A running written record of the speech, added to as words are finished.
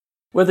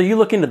Whether you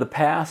look into the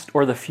past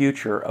or the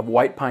future of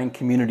White Pine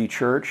Community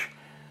Church,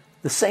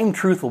 the same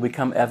truth will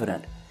become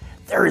evident.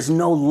 There is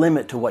no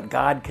limit to what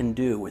God can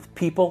do with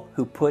people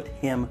who put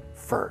Him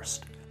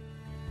first.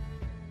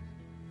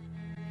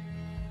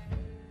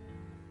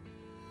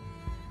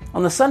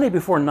 On the Sunday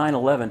before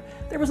 9/11,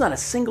 there was not a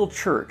single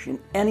church in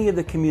any of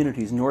the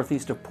communities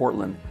northeast of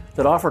Portland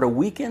that offered a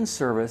weekend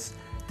service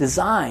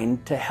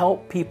designed to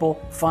help people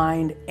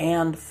find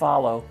and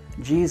follow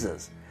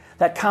Jesus.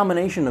 That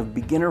combination of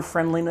beginner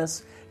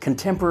friendliness,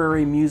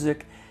 contemporary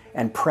music,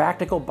 and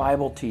practical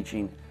Bible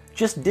teaching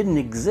just didn't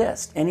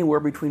exist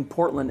anywhere between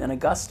Portland and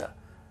Augusta.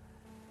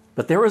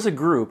 But there was a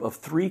group of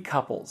 3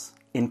 couples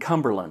in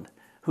Cumberland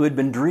who had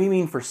been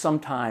dreaming for some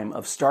time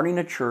of starting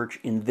a church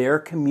in their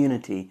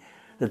community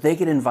that they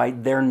could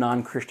invite their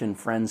non-Christian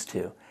friends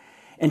to.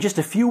 And just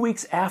a few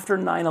weeks after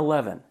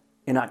 9/11,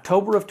 in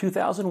October of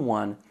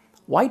 2001,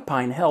 White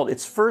Pine held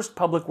its first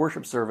public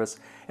worship service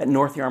at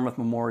North Yarmouth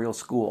Memorial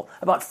School.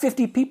 About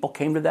 50 people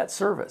came to that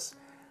service.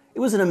 It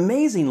was an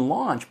amazing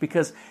launch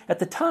because at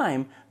the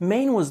time,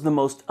 Maine was the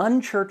most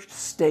unchurched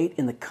state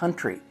in the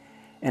country,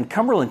 and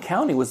Cumberland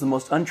County was the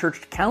most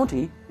unchurched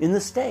county in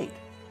the state.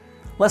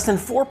 Less than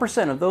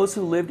 4% of those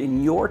who lived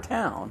in your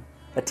town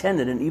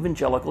attended an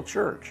evangelical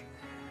church.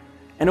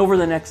 And over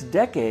the next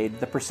decade,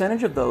 the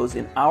percentage of those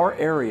in our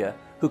area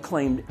who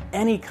claimed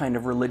any kind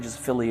of religious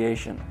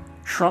affiliation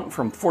shrunk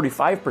from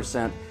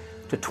 45%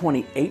 to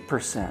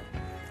 28%.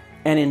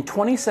 And in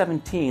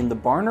 2017, the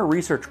Barna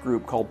Research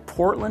Group called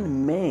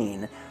Portland,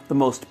 Maine, the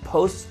most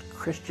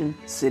post-Christian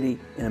city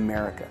in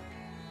America.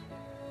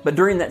 But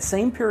during that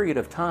same period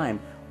of time,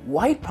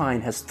 White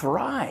Pine has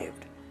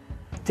thrived.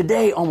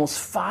 Today, almost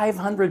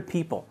 500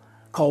 people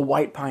call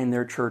White Pine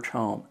their church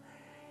home.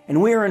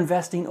 And we are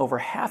investing over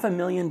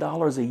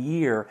 $500,000 a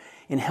year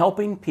in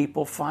helping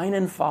people find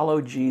and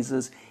follow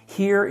Jesus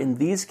here in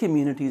these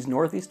communities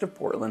northeast of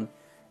Portland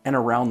and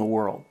around the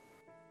world.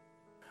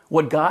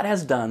 What God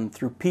has done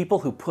through people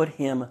who put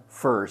Him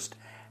first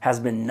has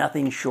been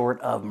nothing short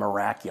of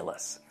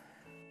miraculous.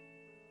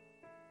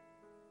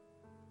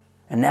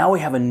 And now we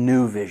have a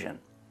new vision,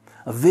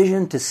 a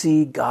vision to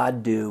see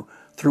God do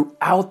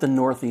throughout the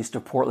northeast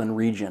of Portland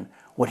region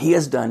what He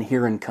has done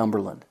here in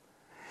Cumberland.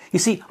 You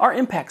see, our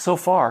impact so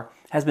far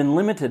has been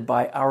limited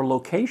by our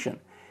location.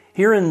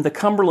 Here in the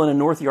Cumberland and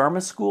North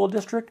Yarmouth School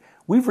District,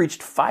 we've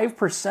reached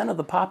 5% of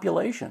the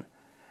population.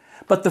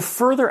 But the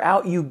further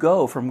out you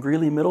go from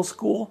Greeley Middle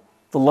School,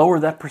 the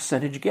lower that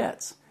percentage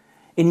gets.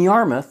 In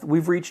Yarmouth,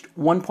 we've reached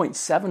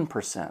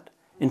 1.7%.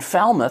 In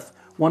Falmouth,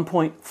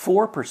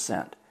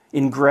 1.4%.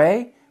 In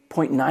Gray,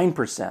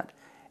 0.9%.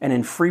 And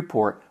in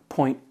Freeport,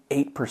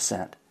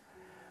 0.8%.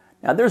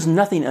 Now, there's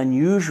nothing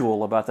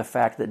unusual about the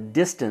fact that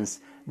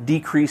distance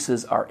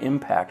decreases our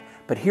impact.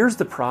 But here's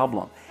the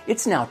problem.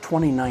 It's now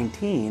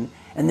 2019,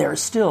 and there is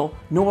still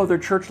no other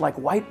church like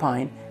White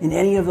Pine in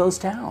any of those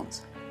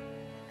towns.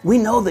 We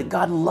know that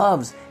God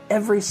loves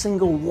every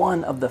single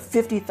one of the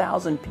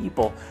 50,000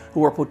 people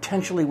who are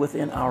potentially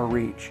within our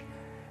reach.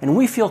 And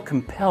we feel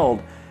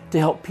compelled to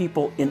help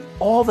people in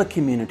all the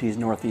communities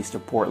northeast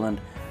of Portland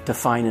to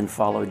find and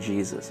follow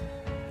Jesus.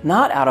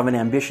 Not out of an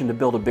ambition to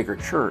build a bigger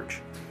church,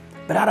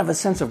 but out of a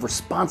sense of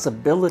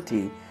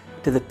responsibility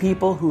to the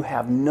people who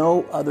have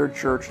no other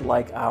church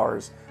like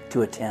ours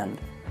to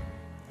attend.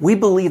 We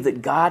believe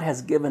that God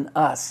has given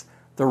us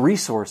the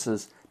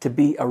resources to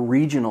be a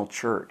regional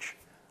church.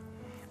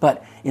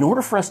 But in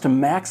order for us to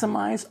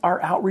maximize our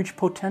outreach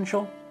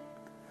potential,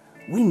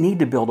 we need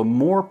to build a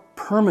more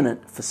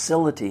permanent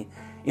facility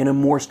in a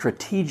more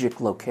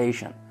strategic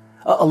location.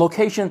 A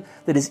location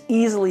that is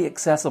easily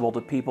accessible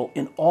to people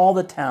in all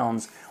the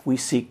towns we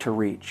seek to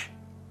reach.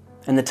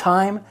 And the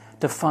time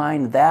to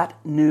find that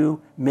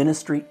new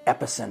ministry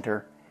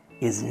epicenter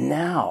is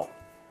now.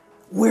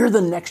 We're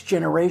the next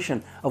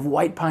generation of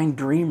White Pine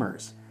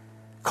dreamers,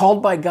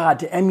 called by God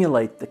to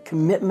emulate the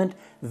commitment,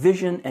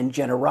 vision, and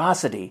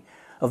generosity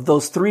of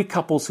those 3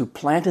 couples who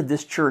planted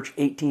this church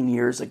 18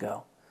 years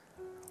ago.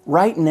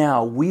 Right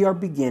now, we are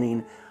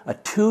beginning a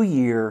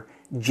 2-year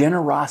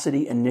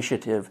generosity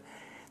initiative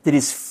that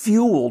is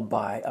fueled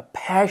by a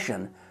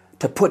passion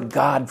to put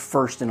God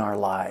first in our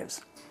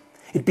lives.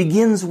 It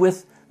begins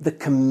with the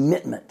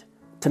commitment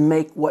to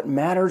make what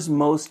matters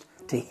most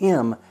to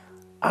Him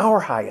our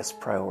highest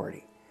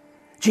priority.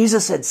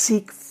 Jesus said,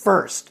 "Seek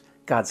first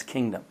God's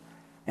kingdom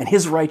and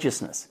His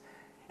righteousness,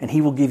 and He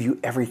will give you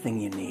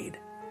everything you need."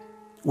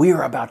 We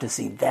are about to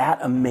see that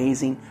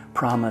amazing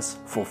promise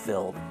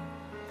fulfilled.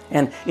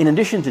 And in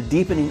addition to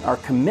deepening our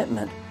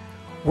commitment,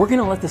 we're going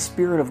to let the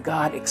Spirit of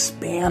God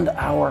expand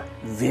our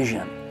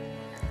vision.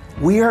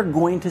 We are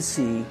going to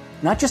see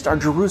not just our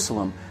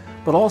Jerusalem,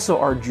 but also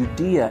our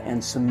Judea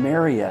and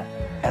Samaria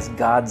as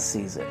God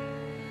sees it.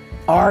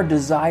 Our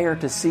desire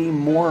to see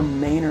more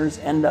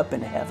Mainers end up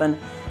in heaven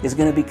is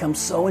going to become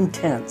so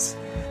intense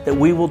that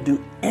we will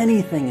do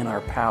anything in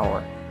our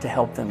power to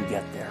help them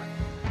get there.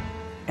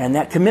 And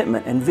that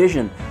commitment and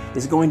vision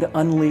is going to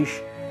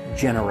unleash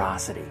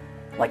generosity,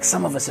 like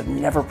some of us have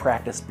never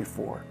practiced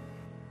before.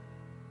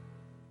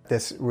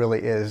 this really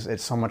is,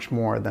 it's so much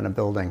more than a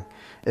building.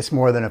 It's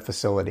more than a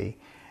facility.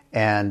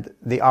 And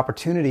the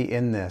opportunity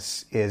in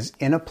this is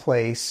in a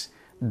place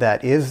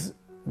that is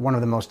one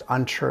of the most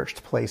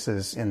unchurched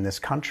places in this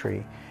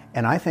country,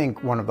 and I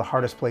think one of the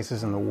hardest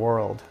places in the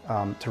world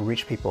to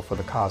reach people for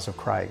the cause of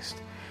Christ,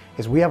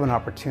 is we have an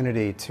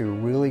opportunity to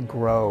really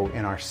grow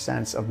in our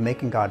sense of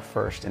making God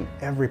first in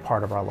every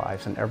part of our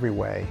lives, in every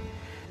way.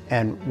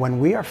 And when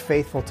we are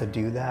faithful to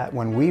do that,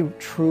 when we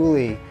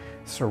truly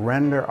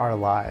surrender our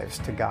lives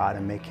to God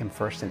and make Him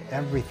first in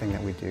everything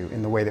that we do,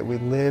 in the way that we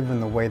live, in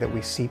the way that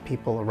we see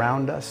people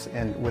around us,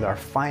 and with our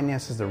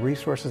finances, the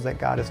resources that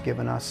God has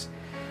given us,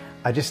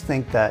 I just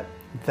think that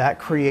that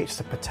creates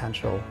the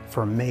potential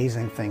for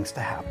amazing things to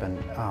happen.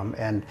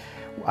 And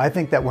I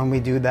think that when we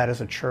do that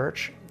as a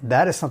church,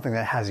 that is something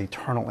that has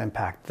eternal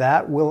impact.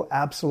 That will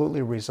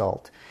absolutely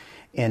result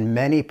in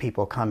many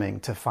people coming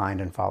to find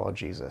and follow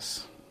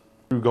Jesus.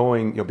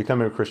 Through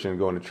becoming a Christian and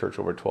going to church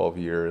over 12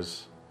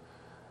 years,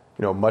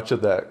 much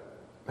of that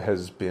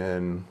has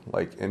been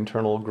like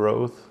internal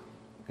growth.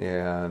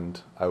 And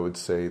I would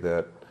say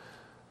that,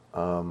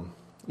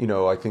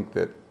 I think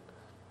that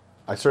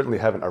I certainly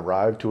haven't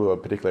arrived to a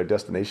particular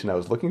destination I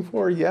was looking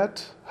for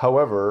yet.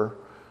 However,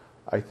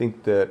 I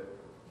think that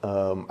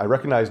I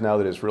recognize now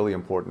that it's really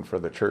important for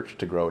the church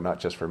to grow, not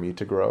just for me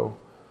to grow.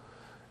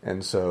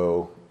 And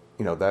so,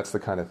 that's the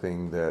kind of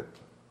thing that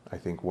I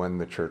think when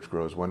the church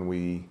grows, when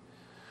we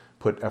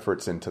put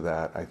efforts into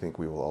that, I think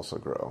we will also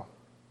grow,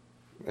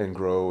 and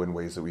grow in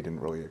ways that we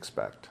didn't really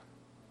expect.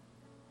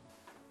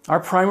 Our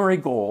primary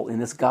goal in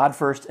this God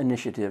First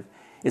initiative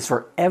is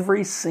for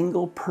every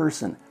single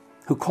person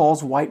who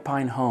calls White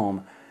Pine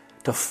home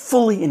to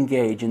fully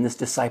engage in this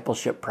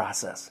discipleship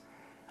process.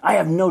 I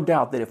have no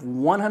doubt that if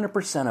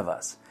 100% of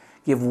us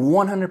give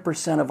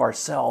 100% of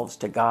ourselves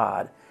to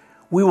God,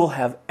 we will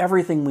have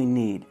everything we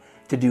need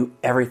to do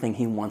everything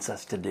He wants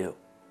us to do.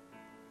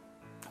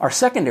 Our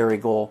secondary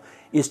goal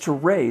is to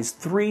raise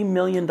 $3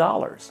 million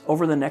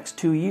over the next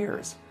 2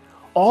 years.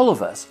 All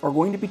of us are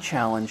going to be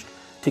challenged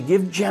to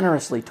give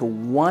generously to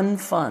one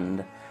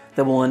fund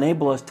that will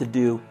enable us to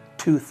do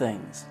two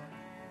things.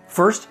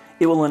 First,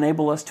 it will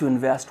enable us to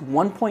invest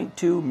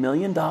 $1.2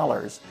 million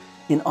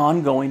in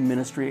ongoing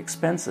ministry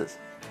expenses.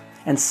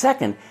 And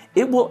second,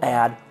 it will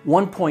add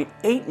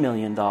 $1.8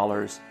 million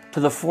to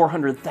the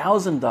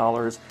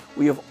 $400,000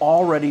 we have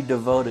already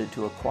devoted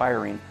to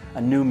acquiring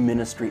a new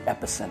ministry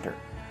epicenter.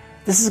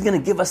 This is going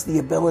to give us the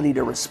ability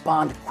to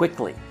respond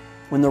quickly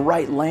when the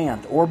right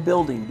land or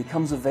building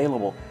becomes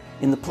available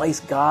in the place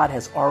God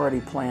has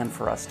already planned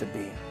for us to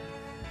be.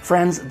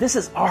 Friends, this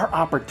is our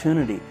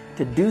opportunity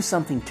to do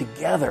something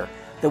together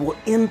that will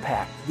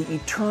impact the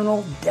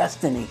eternal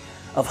destiny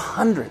of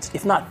hundreds,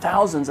 if not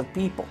thousands of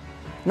people,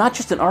 not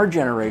just in our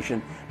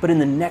generation, but in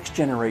the next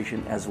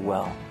generation as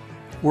well.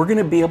 We're going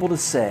to be able to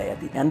say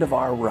at the end of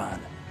our run,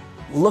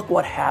 look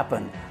what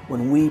happened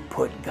when we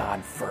put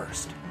God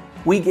first.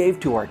 We gave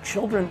to our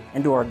children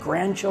and to our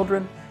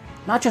grandchildren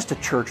not just a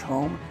church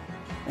home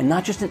and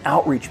not just an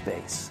outreach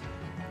base,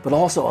 but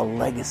also a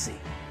legacy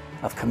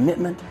of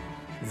commitment,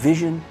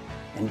 vision,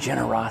 and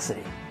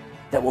generosity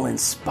that will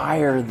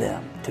inspire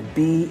them to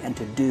be and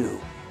to do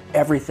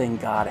everything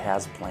God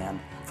has planned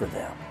for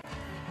them.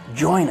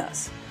 Join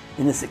us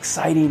in this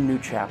exciting new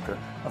chapter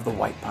of the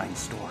White Pine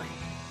story.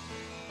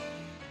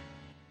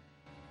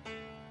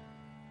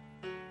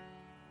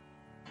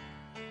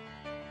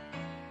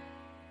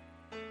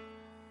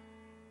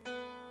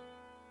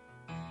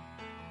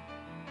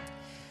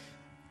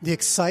 The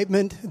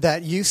excitement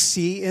that you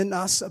see in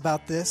us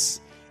about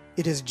this,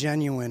 it is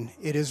genuine.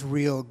 It is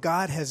real.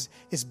 God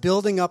is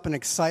building up an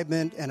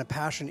excitement and a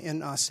passion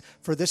in us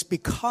for this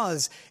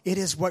because it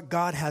is what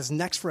God has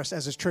next for us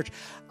as His church.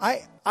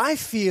 I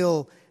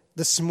feel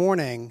this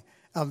morning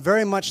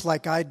very much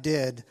like I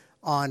did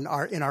in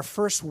our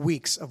first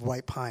weeks of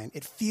White Pine.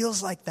 It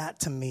feels like that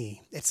to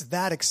me. It's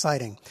that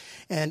exciting.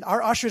 And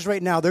our ushers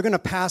right now, they're going to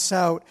pass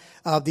out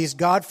these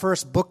God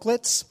First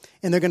booklets,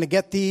 and they're going to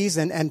get these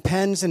and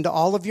pens into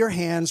all of your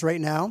hands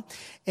right now.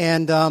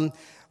 And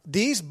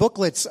these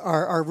booklets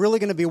are really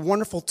going to be a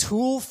wonderful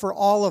tool for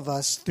all of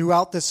us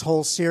throughout this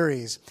whole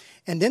series.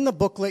 And in the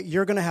booklet,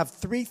 you're going to have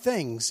three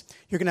things.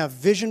 You're going to have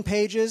vision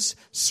pages,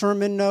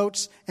 sermon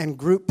notes, and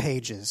group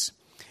pages.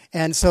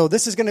 And so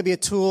this is going to be a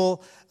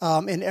tool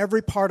in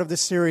every part of the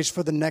series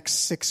for the next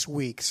 6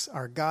 weeks,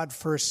 our God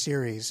First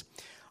series.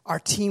 Our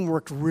team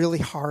worked really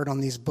hard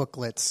on these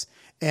booklets,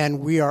 and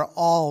we are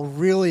all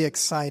really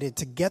excited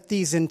to get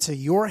these into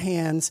your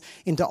hands,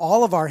 into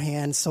all of our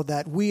hands, so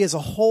that we as a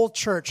whole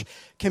church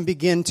can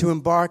begin to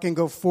embark and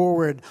go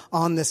forward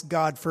on this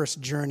God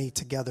First journey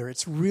together.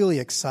 It's really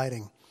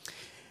exciting.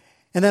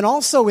 And then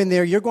also in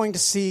there, you're going to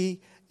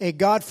see a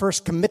God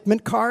First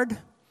commitment card.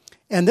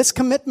 And this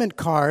commitment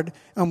card,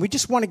 we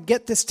just want to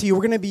get this to you.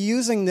 We're going to be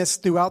using this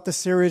throughout the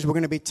series. We're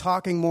going to be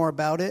talking more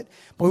about it.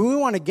 But we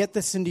want to get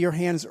this into your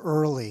hands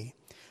early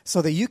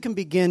so that you can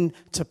begin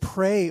to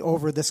pray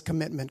over this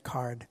commitment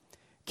card.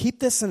 Keep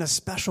this in a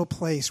special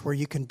place where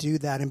you can do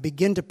that and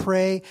begin to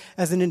pray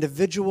as an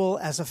individual,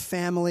 as a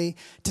family,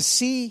 to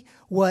see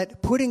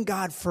what putting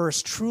God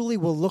first truly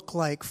will look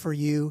like for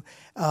you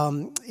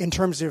in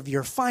terms of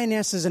your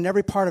finances and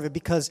every part of it,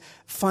 because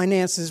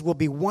finances will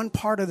be one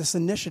part of this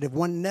initiative,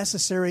 one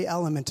necessary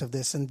element of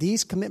this. And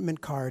these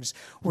commitment cards,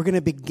 we're going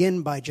to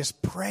begin by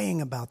just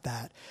praying about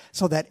that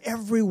so that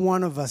every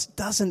one of us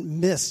doesn't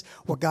miss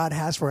what God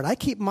has for it. I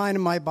keep mine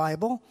in my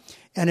Bible,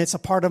 and it's a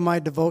part of my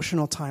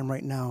devotional time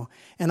right now.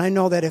 And I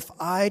know that if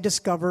I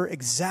discover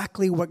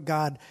exactly what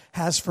God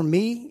has for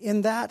me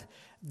in that,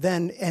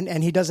 then,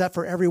 and he does that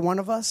for every one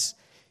of us,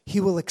 he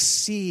will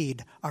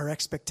exceed our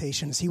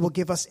expectations. He will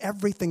give us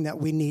everything that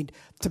we need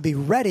to be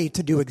ready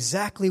to do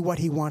exactly what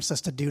he wants us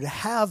to do, to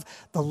have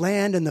the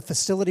land and the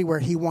facility where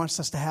he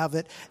wants us to have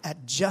it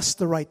at just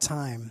the right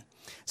time.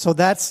 So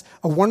that's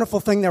a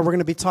wonderful thing that we're going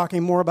to be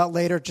talking more about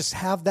later. Just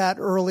have that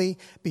early,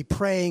 be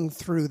praying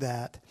through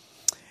that.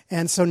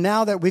 And so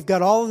now that we've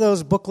got all of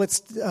those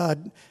booklets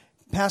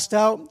passed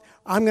out,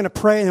 I'm going to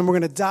pray, and then we're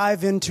going to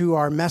dive into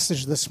our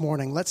message this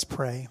morning. Let's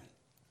pray.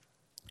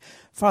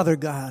 Father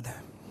God,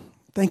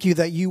 thank you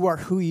that you are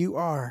who you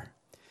are.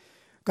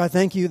 God,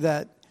 thank you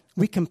that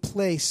we can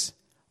place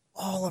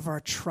all of our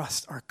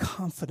trust, our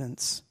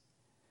confidence,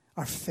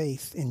 our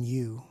faith in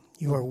you.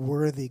 You are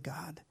worthy,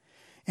 God.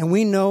 And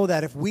we know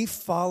that if we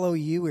follow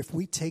you, if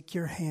we take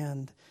your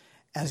hand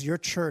as your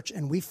church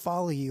and we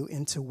follow you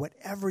into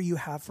whatever you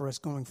have for us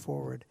going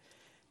forward,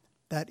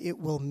 that it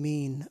will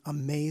mean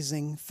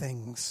amazing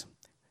things,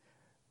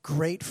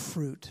 great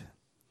fruit.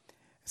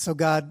 So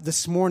God,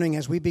 this morning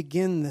as we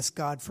begin this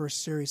God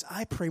First series,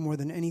 I pray more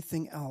than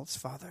anything else,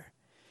 Father,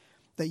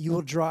 that you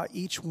will draw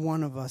each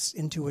one of us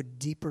into a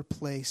deeper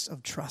place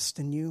of trust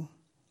in you,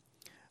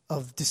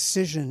 of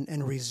decision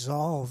and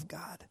resolve,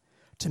 God,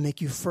 to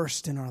make you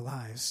first in our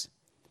lives.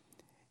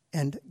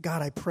 And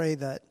God, I pray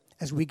that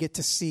as we get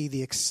to see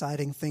the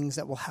exciting things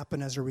that will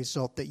happen as a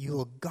result, that you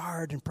will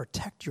guard and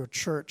protect your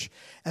church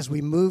as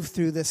we move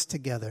through this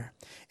together,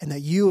 and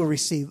that you will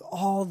receive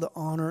all the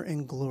honor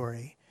and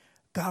glory.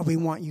 God, we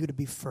want you to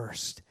be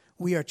first.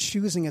 We are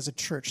choosing as a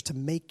church to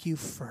make you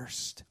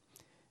first.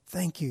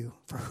 Thank you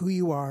for who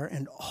you are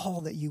and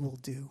all that you will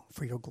do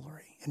for your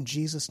glory. In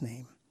Jesus'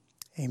 name,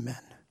 amen.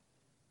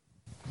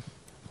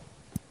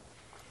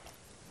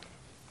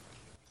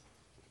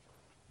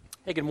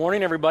 Hey, good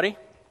morning, everybody.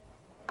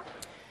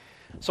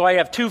 So I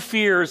have two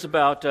fears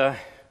about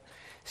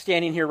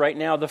standing here right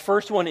now. The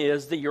first one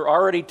is that you're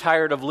already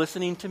tired of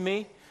listening to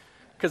me,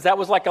 because that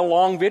was like a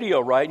long video,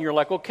 right? And you're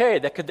like,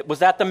 okay, was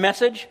that the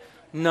message?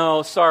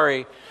 No,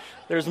 sorry.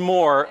 There's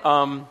more.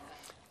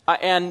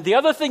 And the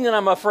other thing that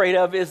I'm afraid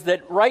of is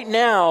that right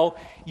now,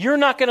 you're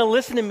not going to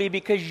listen to me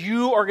because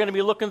you are going to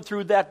be looking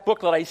through that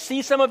booklet. I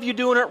see some of you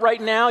doing it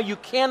right now. You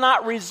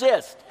cannot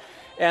resist.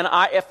 And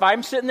if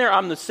I'm sitting there,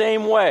 I'm the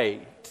same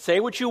way. Say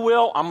what you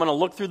will, I'm going to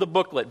look through the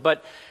booklet.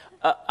 But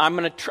I'm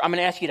going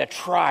to ask you to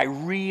try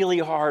really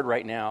hard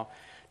right now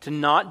to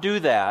not do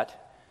that.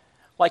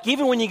 Like,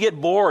 even when you get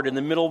bored in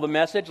the middle of the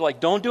message,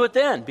 like, don't do it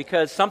then,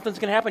 because something's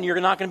going to happen.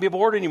 You're not going to be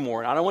bored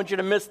anymore, and I don't want you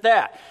to miss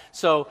that.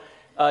 So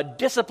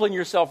discipline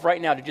yourself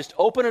right now to just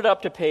open it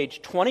up to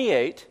page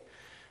 28.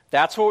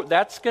 That's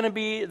going to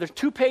be, there's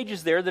 2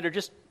 pages there that are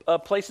just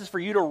places for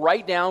you to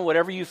write down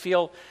whatever you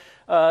feel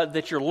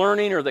that you're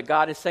learning or that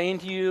God is saying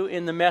to you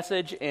in the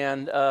message.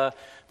 And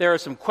there are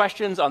some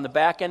questions on the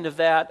back end of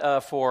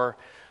that for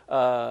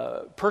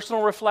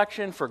personal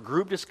reflection, for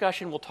group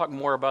discussion. We'll talk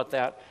more about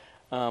that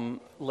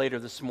later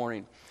this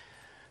morning.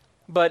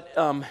 But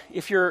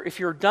if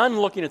you're done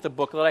looking at the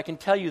booklet, I can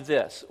tell you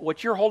this: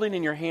 what you're holding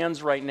in your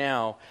hands right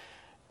now,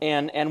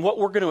 and what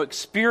we're going to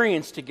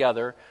experience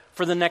together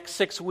for the next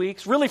 6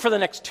 weeks, really for the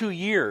next 2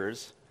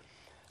 years,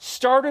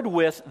 started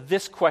with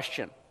this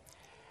question: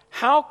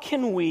 how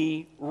can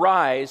we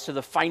rise to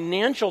the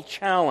financial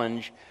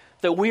challenge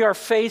that we are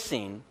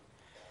facing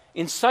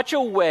in such a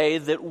way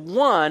that,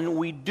 one,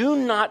 we do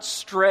not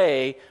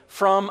stray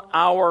from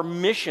our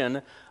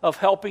mission of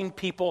helping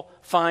people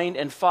find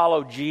and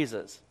follow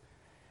Jesus,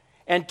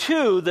 and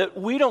 2, that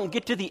we don't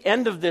get to the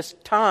end of this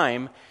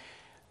time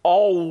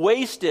all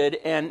wasted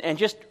and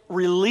just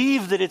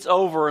relieved that it's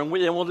over, and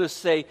we'll just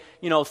say,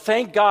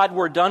 thank God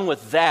we're done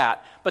with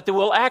that, but that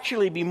we'll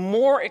actually be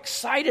more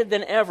excited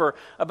than ever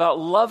about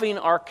loving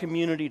our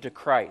community to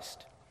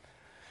Christ.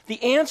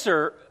 The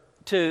answer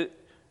to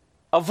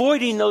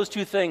avoiding those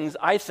 2 things,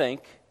 I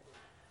think,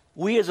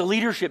 we as a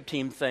leadership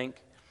team think,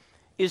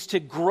 is to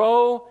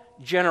grow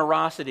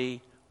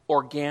generosity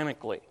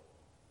organically.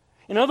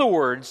 In other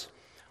words,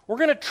 we're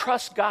going to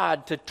trust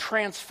God to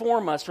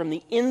transform us from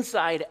the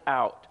inside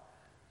out.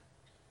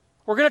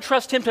 We're going to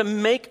trust Him to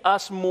make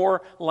us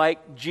more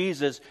like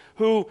Jesus,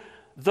 who,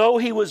 though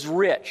He was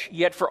rich,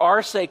 yet for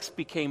our sakes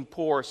became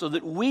poor, so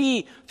that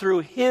we, through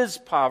His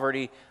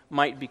poverty,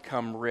 might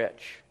become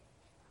rich.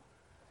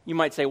 You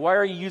might say, why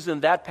are you using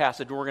that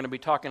passage when we're going to be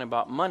talking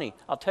about money?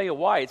 I'll tell you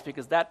why. It's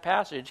because that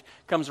passage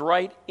comes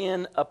right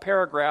in a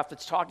paragraph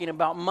that's talking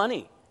about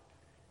money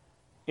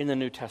in the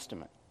New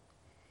Testament.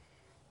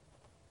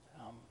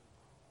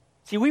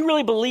 See, we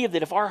really believe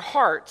that if our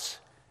hearts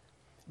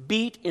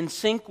beat in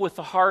sync with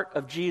the heart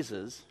of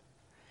Jesus,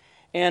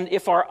 and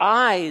if our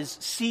eyes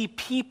see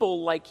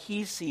people like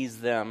he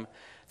sees them,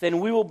 then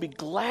we will be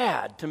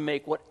glad to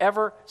make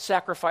whatever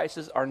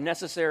sacrifices are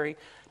necessary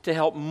to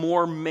help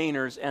more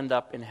Mainers end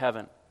up in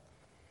heaven.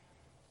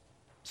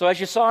 So as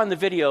you saw in the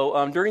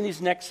video, during these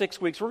next 6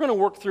 weeks, we're going to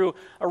work through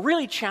a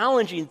really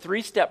challenging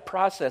 3-step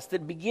process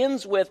that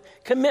begins with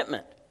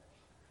commitment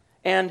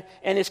and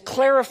is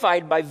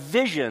clarified by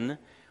vision,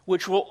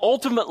 which will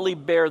ultimately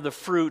bear the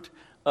fruit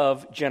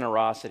of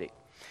generosity.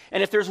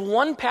 And if there's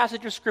one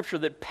passage of Scripture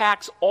that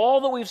packs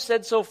all that we've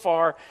said so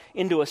far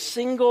into a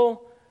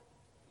single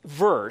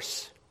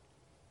verse,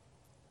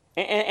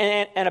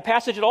 and a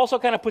passage that also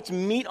kind of puts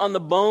meat on the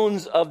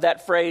bones of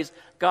that phrase,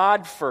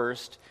 God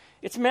first,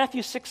 it's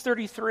Matthew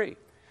 6:33,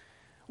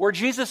 where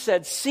Jesus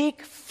said,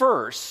 "Seek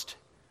first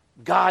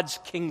God's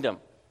kingdom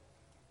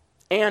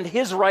and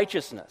his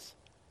righteousness,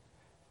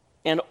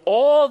 and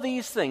all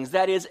these things,"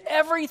 that is,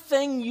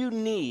 everything you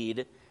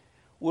need,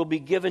 "will be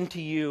given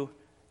to you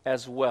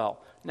as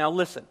well." Now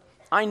listen,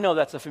 I know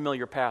that's a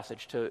familiar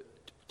passage to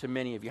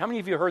many of you. How many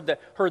of you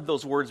heard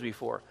those words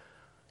before?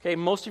 Okay,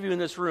 most of you in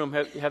this room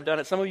have done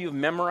it. Some of you have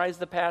memorized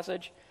the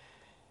passage.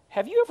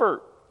 Have you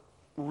ever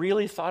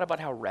really thought about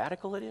how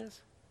radical it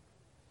is?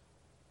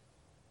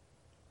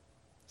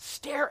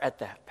 Stare at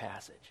that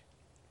passage.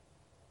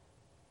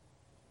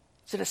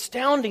 It's an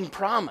astounding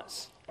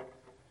promise.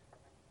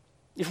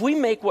 If we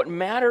make what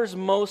matters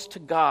most to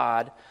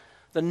God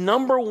the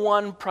number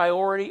one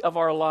priority of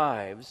our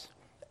lives,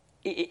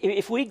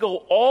 if we go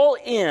all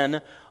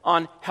in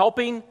on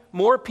helping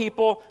more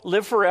people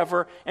live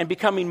forever and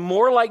becoming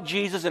more like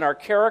Jesus in our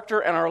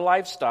character and our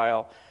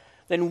lifestyle,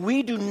 then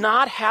we do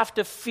not have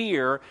to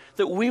fear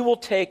that we will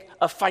take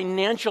a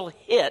financial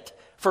hit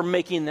for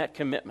making that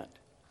commitment.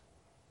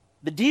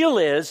 The deal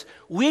is,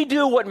 we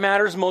do what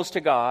matters most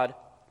to God,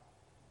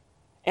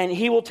 and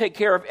he will take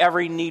care of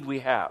every need we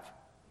have.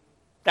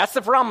 That's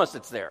the promise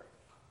that's there.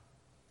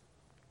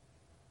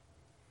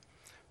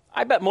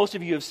 I bet most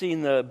of you have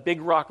seen the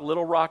Big Rock,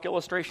 Little Rock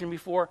illustration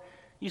before.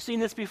 You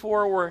seen this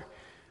before? Where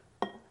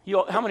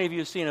how many of you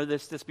have seen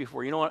this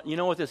before? You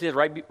know what this is,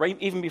 right?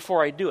 Even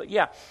before I do it.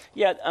 Yeah.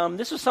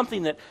 This was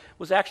something that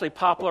was actually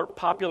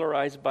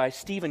popularized by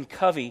Stephen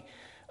Covey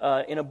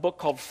in a book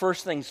called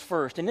First Things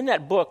First. And in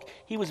that book,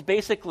 he was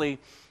basically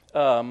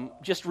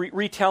just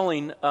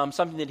retelling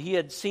something that he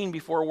had seen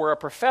before, where a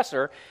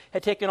professor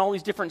had taken all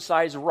these different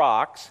size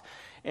rocks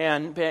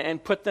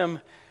and put them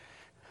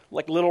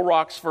like little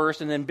rocks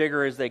first and then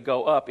bigger as they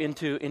go up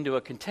into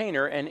a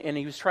container. And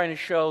he was trying to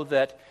show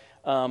that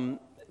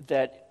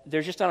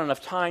there's just not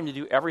enough time to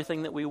do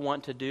everything that we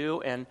want to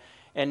do.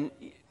 And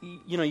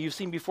you've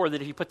seen before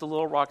that if you put the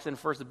little rocks in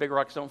first, the big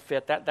rocks don't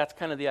fit. That's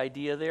kind of the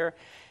idea there.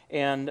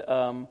 And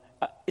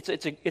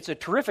it's a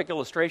terrific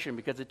illustration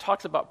because it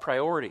talks about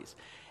priorities.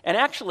 And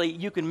actually,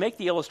 you can make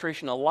the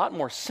illustration a lot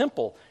more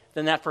simple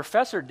than that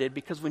professor did,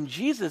 because when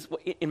Jesus,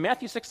 in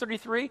Matthew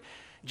 6:33,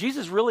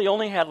 Jesus really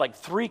only had like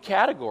 3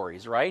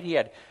 categories, right? He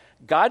had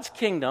God's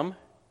kingdom,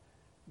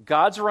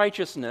 God's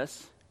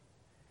righteousness,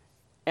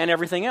 and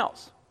everything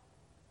else.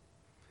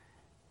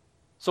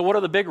 So what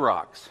are the big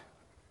rocks?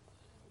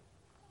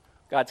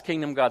 God's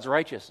kingdom, God's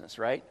righteousness,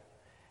 right?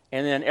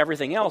 And then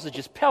everything else is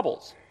just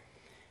pebbles.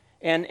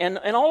 And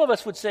all of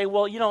us would say,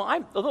 well,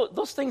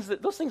 those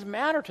things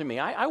matter to me.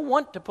 I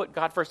want to put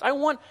God first. I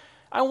want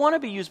to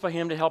be used by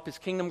him to help his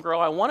kingdom grow.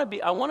 I want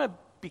to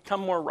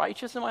become more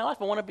righteous in my life.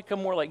 I want to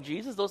become more like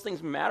Jesus. Those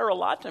things matter a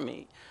lot to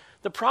me.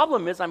 The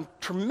problem is I'm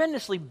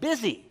tremendously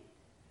busy.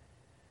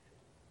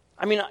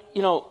 I mean,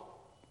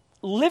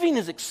 living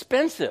is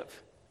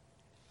expensive.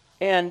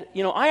 And,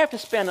 I have to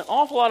spend an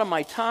awful lot of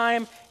my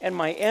time and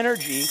my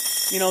energy,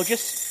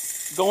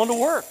 just going to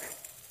work.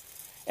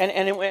 And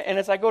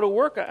as I go to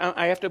work,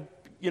 I have to,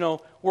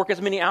 work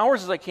as many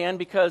hours as I can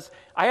because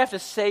I have to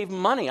save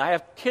money. I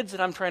have kids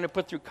that I'm trying to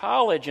put through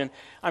college, and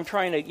I'm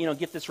trying to,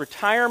 get this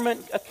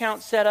retirement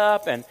account set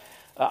up, and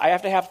I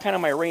have to have kind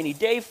of my rainy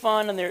day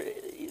fund, and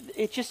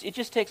it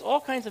just takes all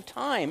kinds of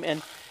time.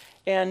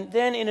 And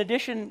then in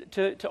addition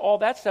to all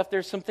that stuff,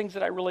 there's some things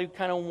that I really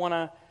kind of want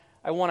to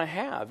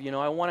have.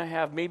 I want to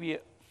have maybe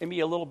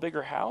a little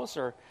bigger house,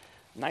 or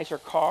a nicer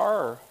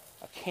car, or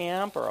a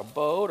camp, or a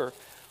boat, or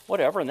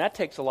whatever, and that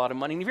takes a lot of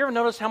money. And have you ever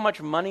noticed how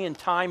much money and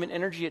time and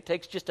energy it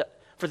takes just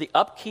for the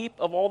upkeep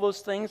of all those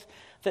things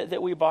that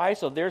we buy?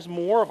 So there's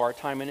more of our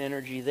time and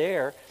energy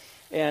there.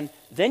 And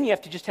then you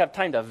have to just have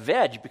time to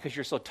veg because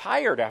you're so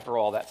tired after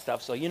all that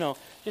stuff. So,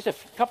 just a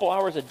couple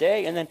hours a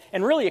day,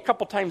 and really a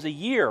couple times a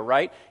year,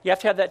 right? You have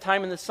to have that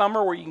time in the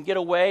summer where you can get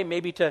away,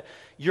 maybe to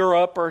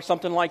Europe or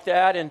something like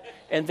that.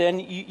 And then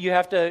you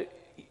have to,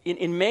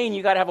 in Maine,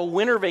 you got to have a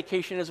winter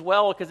vacation as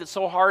well because it's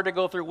so hard to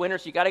go through winter.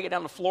 So you got to get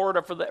down to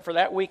Florida for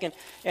that week, and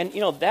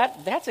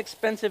that's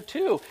expensive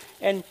too.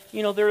 And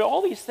there are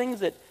all these things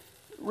that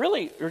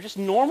really are just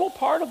normal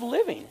part of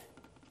living,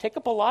 take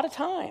up a lot of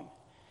time.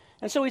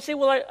 And so we say,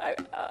 well,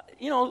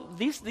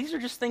 these are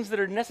just things that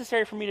are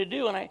necessary for me to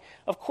do, and I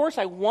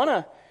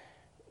want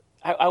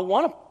I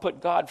want to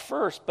put God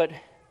first, but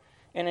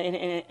and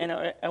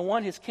I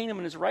want His kingdom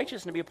and His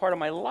righteousness to be a part of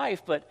my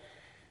life, but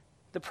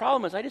the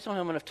problem is I just don't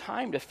have enough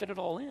time to fit it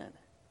all in.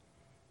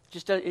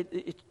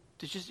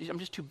 I'm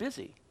just too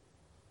busy.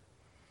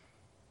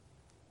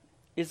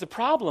 Is the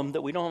problem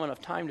that we don't have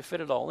enough time to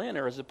fit it all in,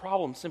 or is the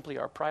problem simply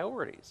our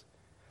priorities?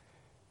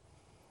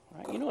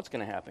 Right? You know what's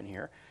going to happen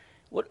here.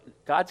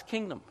 God's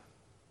kingdom.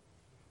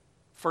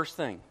 First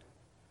thing.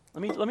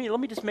 Let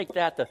me just make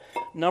that the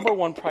number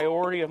one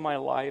priority of my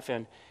life,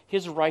 and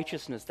His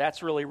righteousness.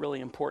 That's really, really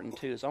important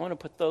too. So I want to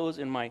put those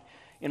in my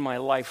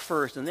life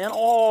first, and then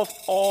all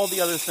the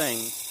other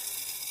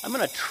things. I'm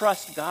going to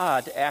trust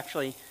God to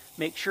actually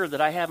make sure that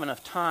I have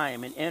enough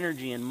time and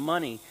energy and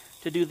money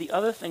to do the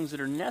other things that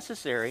are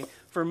necessary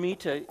for me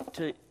to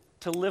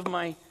live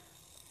my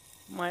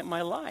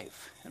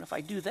life. And if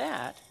I do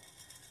that,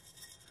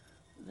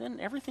 then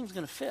everything's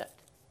going to fit.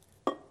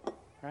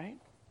 Right?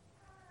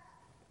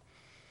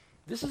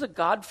 This is a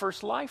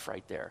God-first life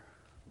right there.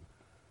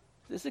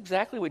 This is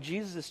exactly what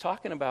Jesus is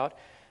talking about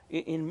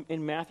in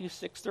Matthew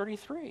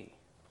 6:33.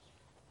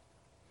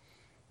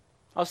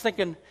 I was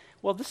thinking,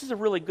 well, this is a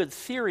really good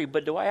theory,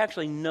 but do I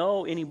actually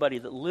know anybody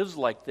that lives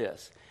like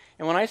this?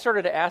 And when I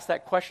started to ask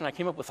that question, I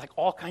came up with like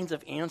all kinds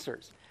of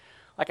answers.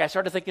 Like I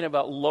started thinking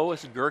about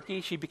Lois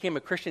Gerke. She became a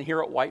Christian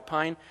here at White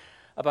Pine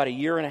about 1.5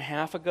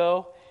 years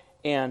ago,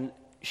 and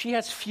she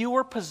has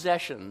fewer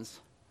possessions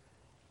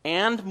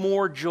and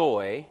more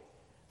joy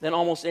than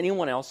almost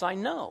anyone else I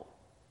know.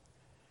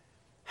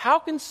 How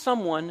can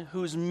someone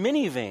whose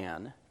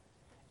minivan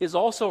is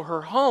also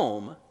her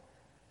home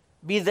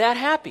be that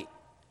happy?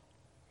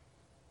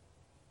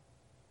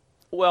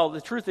 Well,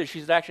 the truth is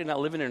she's actually not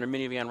living in her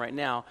minivan right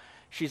now.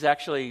 She's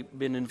actually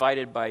been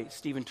invited by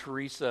Steve and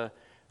Teresa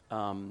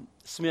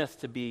Smith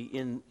to be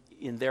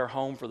in their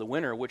home for the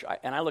winter,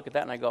 and I look at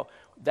that and I go,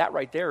 that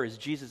right there is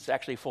Jesus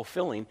actually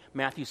fulfilling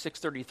Matthew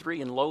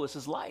 6:33 in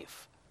Lois's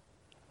life.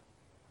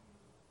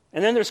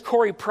 And then there's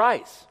Corey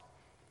Price.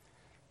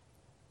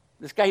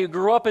 This guy who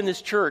grew up in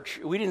this church.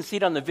 We didn't see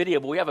it on the video,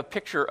 but we have a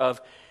picture of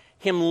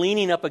him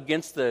leaning up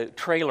against the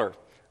trailer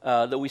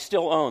that we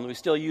still own, that we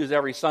still use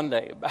every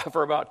Sunday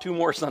for about 2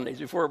 more Sundays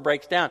before it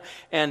breaks down.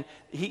 And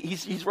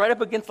he's right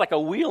up against like a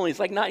wheel, and he's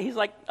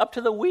like up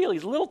to the wheel.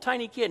 He's a little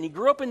tiny kid, and he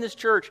grew up in this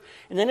church.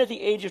 And then at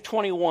the age of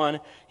 21,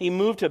 he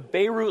moved to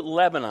Beirut,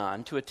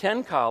 Lebanon, to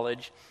attend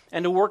college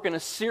and to work in a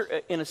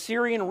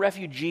Syrian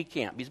refugee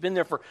camp. He's been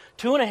there for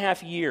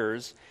 2.5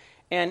 years.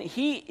 And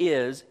he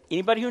is,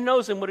 anybody who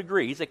knows him would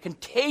agree, he's a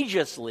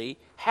contagiously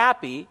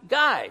happy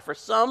guy for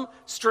some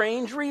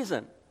strange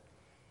reason.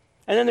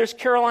 And then there's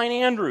Caroline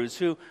Andrews,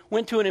 who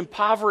went to an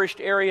impoverished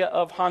area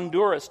of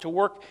Honduras to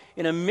work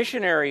in a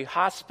missionary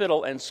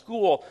hospital and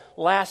school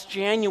last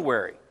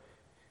January.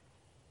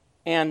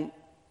 And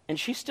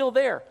she's still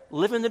there,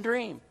 living the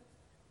dream.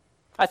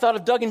 I thought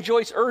of Doug and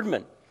Joyce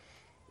Erdman,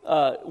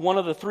 one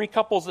of the 3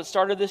 couples that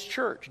started this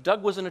church.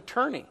 Doug was an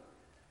attorney.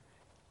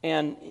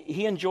 And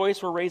he and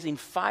Joyce were raising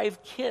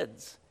 5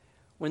 kids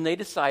when they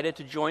decided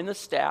to join the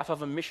staff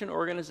of a mission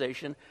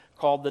organization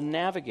called the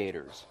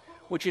Navigators,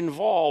 which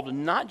involved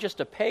not just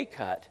a pay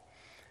cut,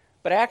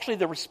 but actually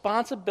the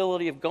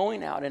responsibility of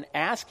going out and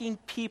asking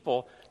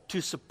people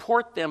to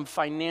support them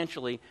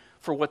financially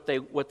for what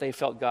they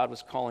felt God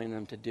was calling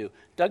them to do.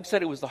 Doug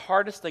said it was the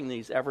hardest thing that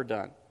he's ever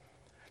done.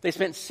 They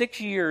spent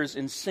 6 years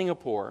in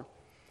Singapore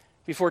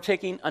before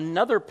taking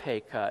another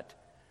pay cut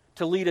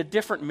to lead a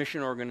different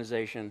mission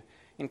organization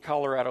in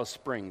Colorado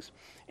Springs.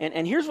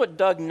 And here's what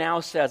Doug now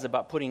says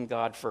about putting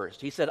God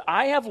first. He said,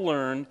 I have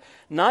learned,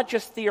 not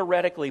just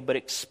theoretically, but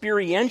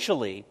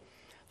experientially,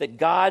 that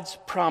God's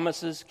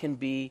promises can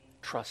be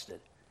trusted.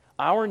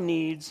 Our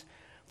needs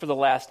for the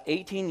last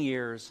 18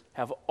 years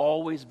have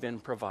always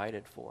been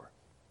provided for.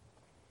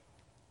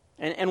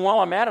 And while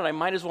I'm at it, I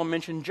might as well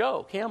mention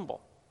Joe Campbell,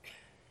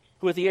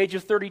 who at the age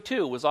of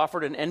 32 was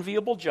offered an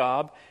enviable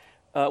job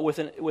with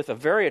a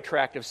very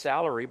attractive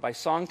salary by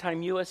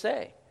Songtime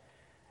USA.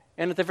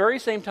 And at the very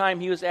same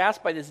time, he was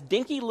asked by this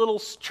dinky little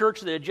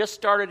church that had just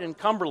started in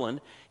Cumberland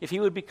if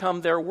he would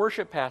become their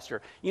worship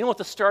pastor. You know what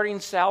the starting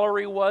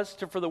salary was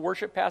for the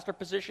worship pastor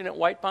position at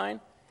White Pine?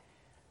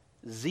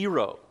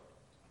 0.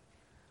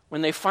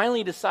 When they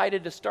finally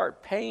decided to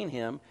start paying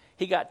him,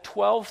 he got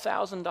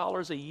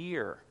 $12,000 a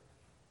year.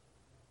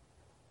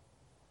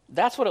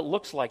 That's what it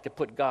looks like to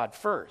put God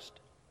first.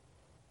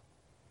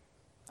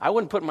 I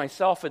wouldn't put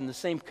myself in the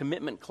same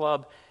commitment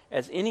club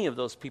as any of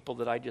those people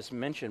that I just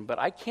mentioned, but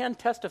I can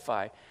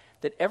testify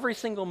that every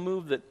single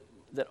move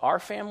that our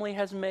family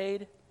has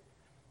made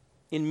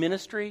in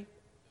ministry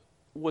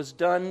was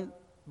done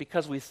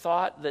because we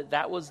thought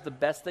that was the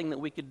best thing that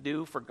we could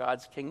do for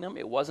God's kingdom.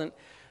 It wasn't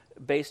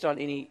based on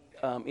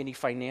any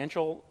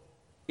financial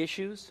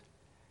issues.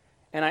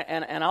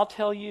 And I'll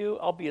tell you,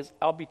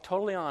 I'll be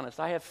totally honest.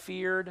 I have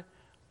feared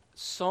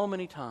so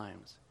many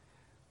times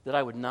that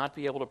I would not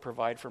be able to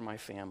provide for my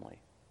family.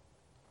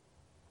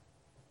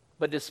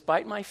 But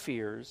despite my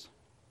fears,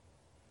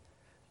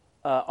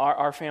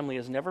 our family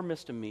has never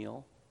missed a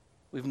meal.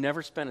 We've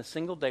never spent a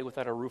single day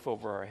without a roof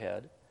over our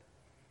head.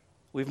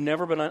 We've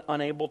never been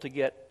unable to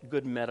get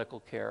good medical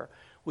care.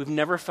 We've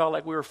never felt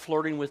like we were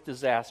flirting with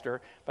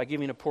disaster by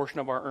giving a portion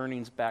of our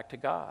earnings back to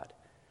God.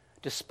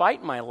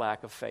 Despite my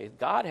lack of faith,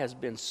 God has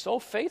been so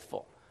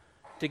faithful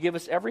to give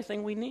us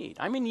everything we need.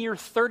 I'm in year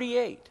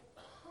 38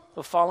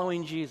 of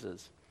following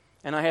Jesus,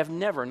 and I have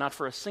never, not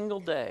for a single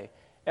day,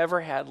 ever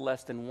had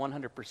less than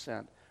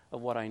 100%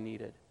 of what I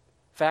needed.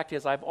 Fact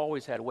is, I've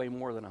always had way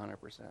more than 100%.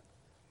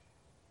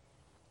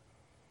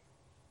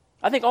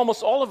 I think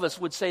almost all of us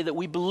would say that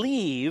we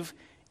believe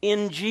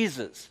in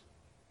Jesus.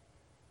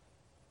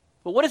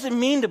 But what does it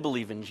mean to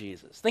believe in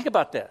Jesus? Think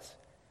about this.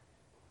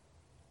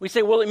 We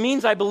say, well, it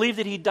means I believe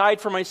that he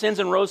died for my sins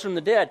and rose from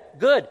the dead.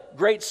 Good,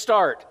 great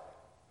start.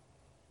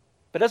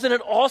 But doesn't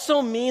it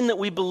also mean that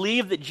we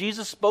believe that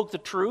Jesus spoke the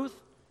truth?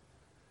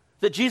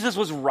 That Jesus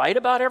was right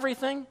about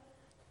everything?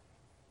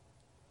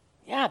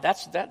 Yeah,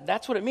 that's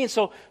what it means.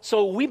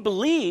 So we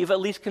believe, at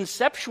least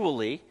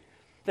conceptually,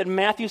 that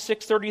Matthew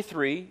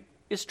 6:33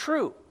 is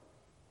true.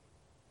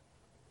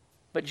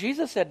 But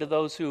Jesus said to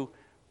those who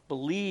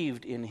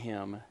believed in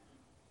him,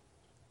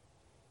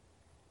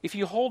 if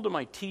you hold to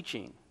my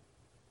teaching,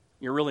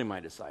 you're really my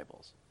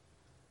disciples.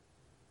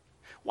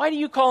 Why do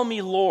you call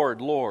me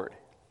Lord, Lord,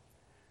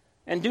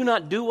 and do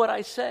not do what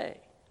I say?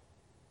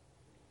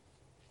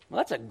 Well,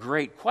 that's a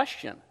great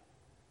question.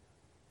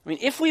 I mean,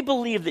 if we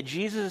believe that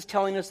Jesus is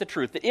telling us the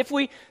truth, that if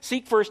we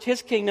seek first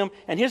his kingdom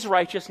and his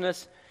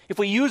righteousness, if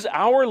we use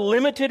our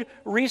limited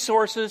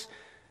resources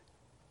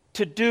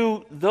to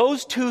do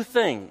those two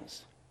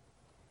things,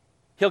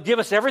 he'll give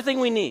us everything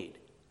we need.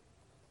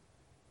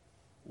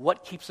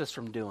 What keeps us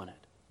from doing it?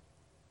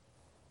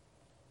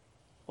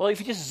 Well, if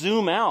you just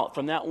zoom out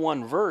from that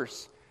one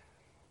verse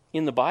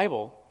in the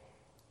Bible,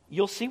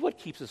 you'll see what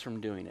keeps us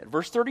from doing it.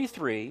 Verse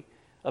 33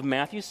 of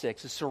Matthew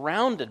 6 is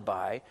surrounded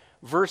by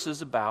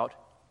verses about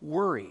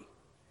worry.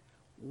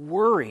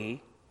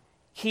 Worry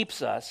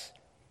keeps us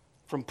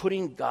from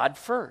putting God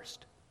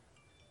first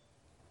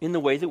in the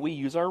way that we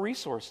use our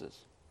resources.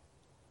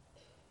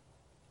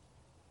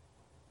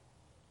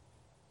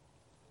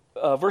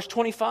 Verse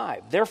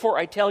 25, therefore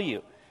I tell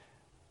you,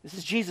 this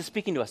is Jesus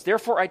speaking to us,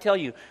 therefore I tell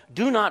you,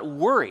 do not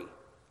worry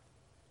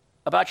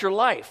about your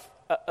life,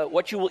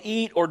 what you will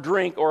eat or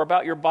drink, or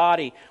about your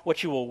body,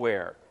 what you will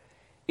wear.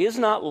 Is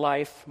not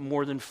life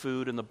more than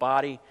food, and the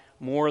body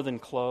more than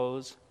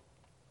clothes?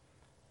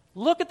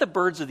 Look at the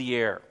birds of the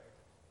air.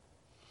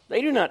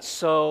 They do not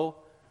sow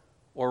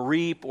or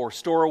reap or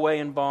store away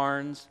in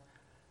barns,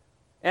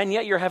 and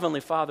yet your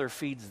heavenly Father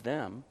feeds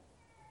them.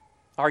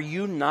 Are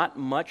you not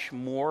much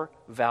more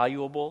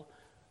valuable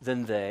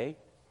than they?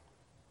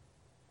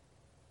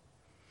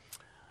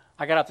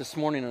 I got up this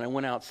morning and I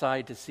went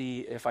outside to see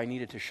if I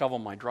needed to shovel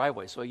my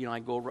driveway. So, I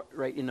go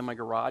right into my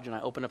garage and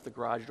I open up the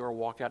garage door,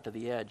 walk out to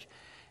the edge.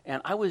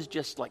 And I was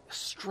just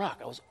struck.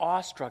 I was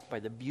awestruck by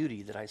the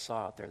beauty that I saw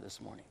out there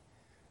this morning.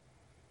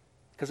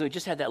 Because it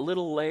just had that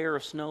little layer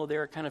of snow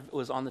there. It kind of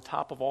was on the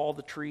top of all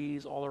the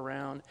trees all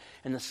around.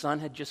 And the sun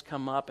had just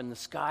come up and the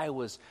sky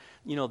was,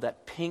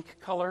 that pink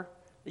color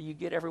that you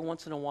get every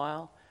once in a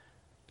while.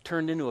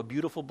 Turned into a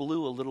beautiful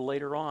blue a little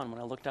later on when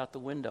I looked out the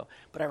window.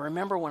 But I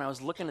remember when I was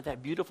looking at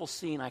that beautiful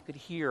scene, I could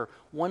hear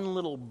one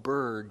little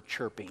bird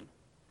chirping.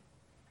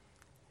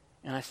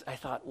 And I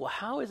thought, well,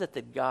 how is it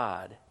that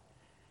God,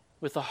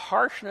 with the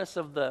harshness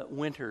of the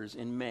winters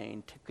in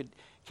Maine,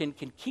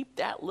 can keep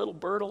that little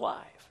bird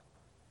alive?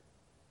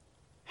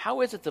 How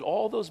is it that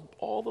all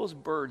those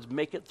birds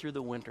make it through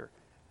the winter?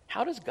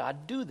 How does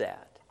God do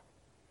that?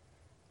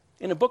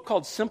 In a book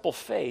called Simple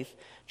Faith,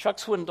 Chuck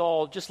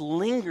Swindoll just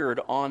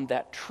lingered on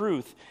that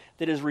truth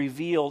that is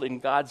revealed in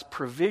God's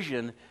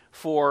provision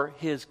for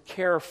his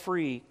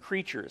carefree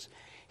creatures.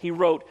 He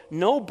wrote,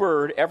 no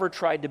bird ever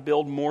tried to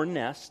build more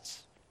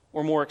nests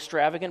or more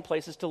extravagant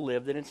places to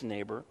live than its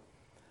neighbor.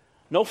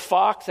 No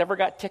fox ever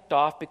got ticked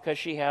off because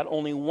she had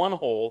only one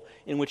hole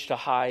in which to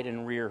hide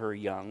and rear her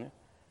young.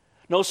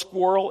 No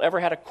squirrel ever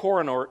had a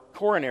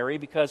coronary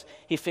because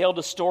he failed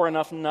to store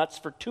enough nuts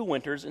for 2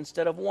 winters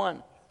instead of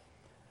 1.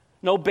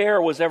 No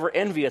bear was ever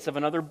envious of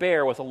another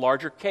bear with a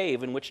larger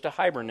cave in which to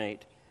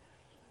hibernate.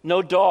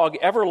 No dog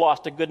ever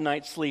lost a good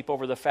night's sleep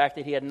over the fact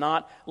that he had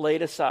not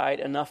laid aside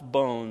enough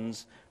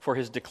bones for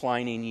his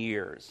declining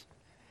years.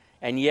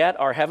 And yet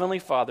our Heavenly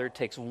Father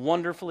takes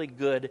wonderfully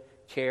good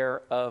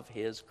care of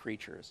his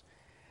creatures.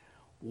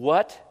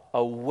 What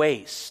a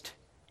waste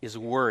is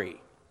worry.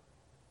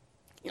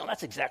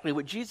 That's exactly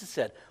what Jesus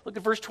said. Look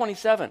at verse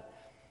 27.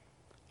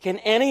 Can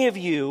any of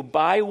you,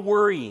 by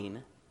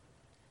worrying,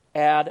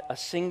 add a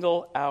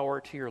single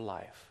hour to your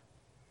life?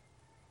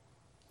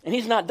 And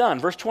he's not done.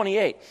 Verse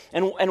 28.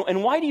 And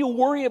why do you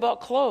worry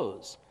about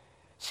clothes?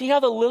 See how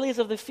the lilies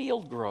of the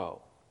field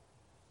grow.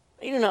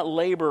 They do not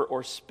labor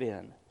or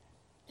spin.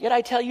 Yet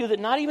I tell you that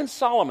not even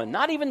Solomon,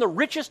 not even the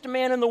richest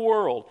man in the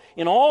world,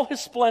 in all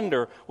his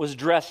splendor, was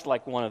dressed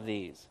like one of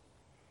these.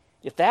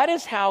 If that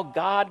is how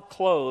God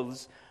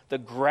clothes the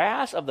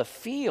grass of the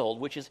field,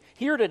 which is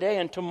here today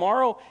and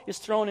tomorrow is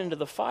thrown into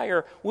the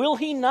fire, will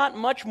he not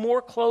much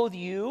more clothe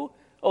you,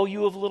 O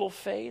you of little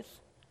faith?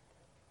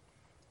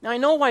 Now, I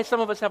know why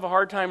some of us have a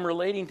hard time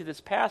relating to this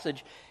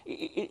passage.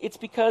 It's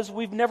because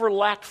we've never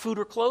lacked food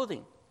or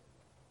clothing.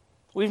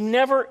 We've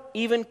never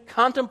even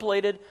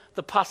contemplated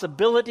the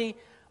possibility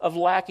of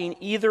lacking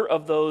either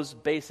of those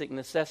basic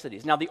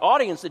necessities. Now, the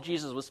audience that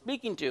Jesus was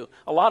speaking to,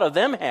 a lot of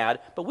them had,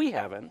 but we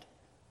haven't.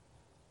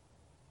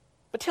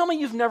 But tell me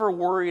you've never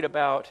worried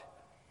about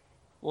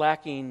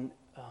lacking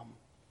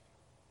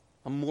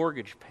a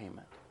mortgage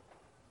payment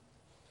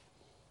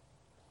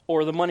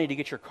or the money to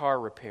get your car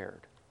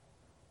repaired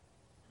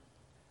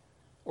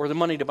or the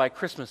money to buy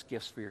Christmas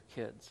gifts for your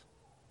kids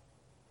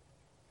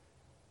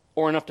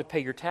or enough to pay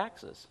your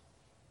taxes,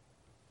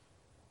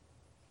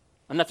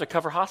 enough to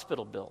cover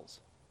hospital bills,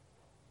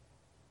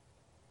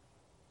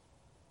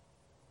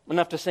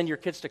 enough to send your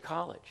kids to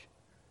college,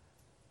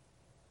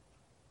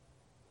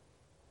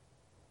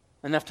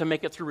 enough to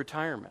make it through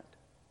retirement.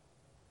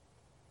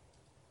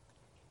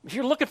 If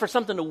you're looking for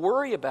something to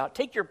worry about,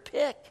 take your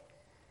pick.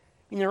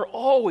 There are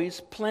always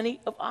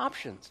plenty of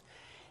options.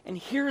 And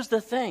here's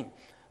the thing.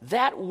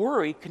 That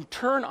worry can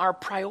turn our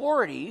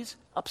priorities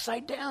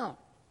upside down.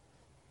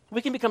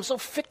 We can become so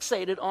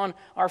fixated on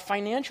our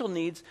financial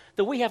needs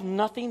that we have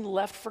nothing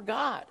left for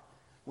God.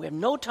 We have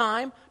no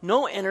time,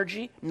 no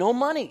energy, no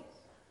money.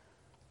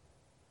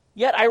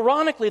 Yet,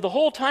 ironically, the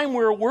whole time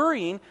we're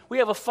worrying, we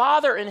have a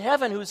Father in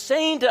heaven who's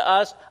saying to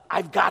us,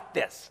 I've got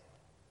this.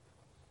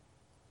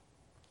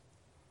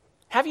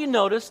 Have you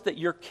noticed that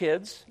your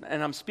kids,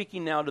 and I'm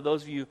speaking now to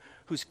those of you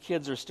whose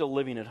kids are still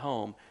living at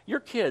home, your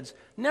kids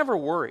never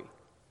worry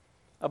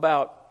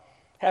about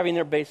having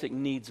their basic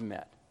needs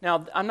met.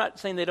 Now, I'm not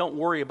saying they don't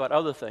worry about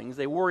other things.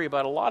 They worry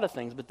about a lot of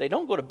things, but they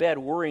don't go to bed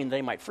worrying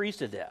they might freeze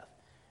to death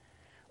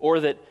or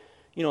that,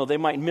 they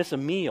might miss a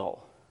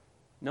meal.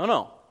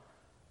 No.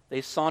 They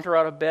saunter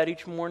out of bed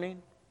each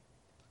morning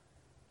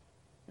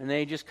and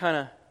they just kind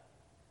of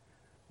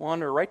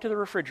wander right to the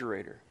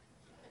refrigerator.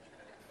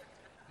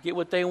 Get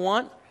what they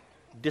want,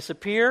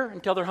 disappear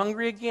until they're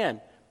hungry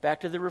again. Back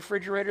to the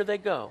refrigerator they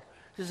go.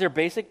 This is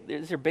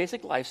their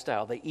basic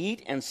lifestyle. They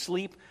eat and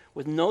sleep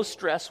with no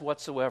stress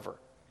whatsoever.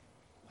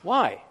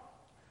 Why?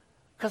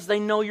 Because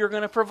they know you're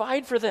going to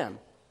provide for them.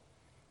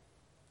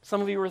 Some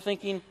of you were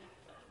thinking,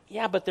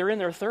 yeah, but they're in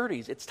their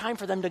 30s. It's time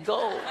for them to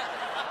go.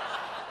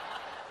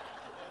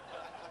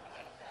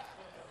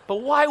 But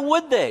why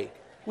would they?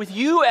 With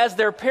you as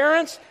their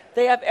parents,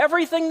 they have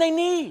everything they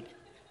need.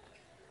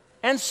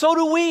 And so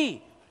do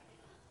we.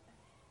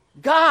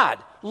 God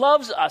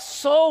loves us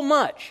so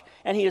much,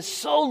 and He is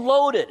so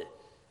loaded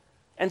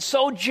and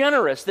so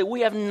generous that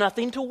we have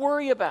nothing to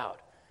worry about.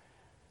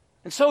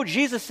 And so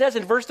Jesus says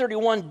in verse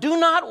 31, do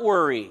not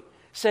worry,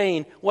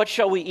 saying, what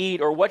shall we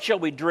eat, or what shall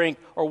we drink,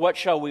 or what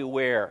shall we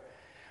wear?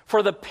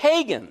 For the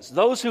pagans,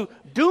 those who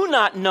do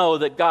not know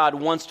that God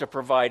wants to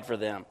provide for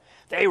them,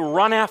 they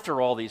run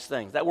after all these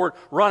things. That word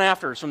run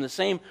after is from the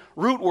same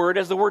root word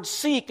as the word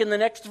seek in the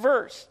next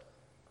verse.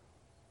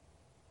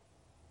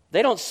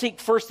 They don't seek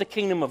first the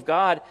kingdom of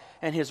God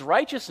and His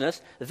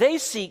righteousness. They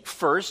seek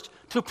first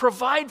to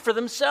provide for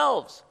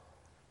themselves.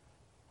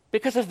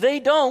 Because if they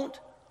don't,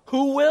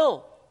 who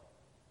will?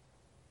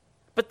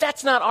 But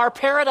that's not our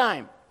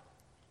paradigm.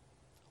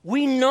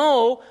 We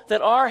know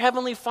that our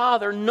Heavenly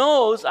Father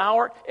knows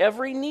our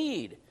every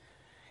need.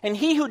 And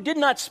He who did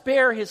not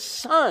spare His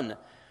Son,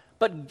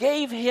 but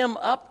gave Him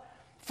up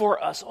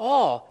for us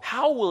all,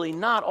 how will He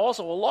not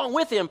also, along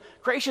with Him,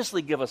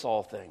 graciously give us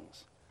all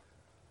things?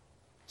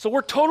 So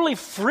we're totally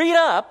freed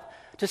up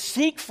to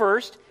seek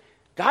first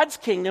God's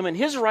kingdom and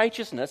His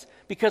righteousness,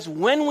 because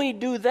when we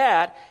do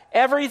that,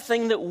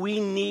 everything that we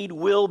need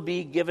will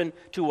be given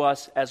to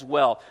us as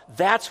well.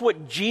 That's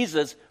what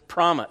Jesus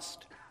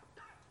promised.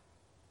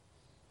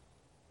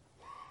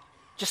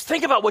 Just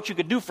think about what you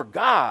could do for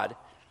God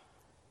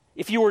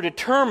if you were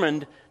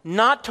determined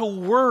not to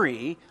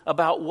worry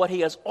about what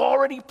He has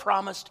already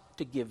promised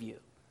to give you.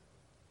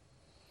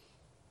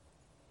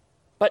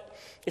 But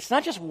it's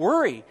not just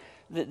worry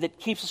that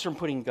keeps us from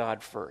putting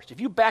God first.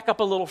 If you back up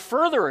a little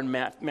further in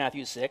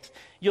Matthew 6,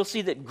 you'll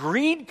see that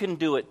greed can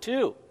do it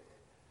too.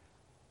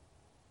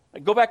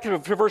 Go back to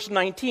verse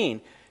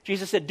 19.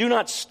 Jesus said, do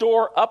not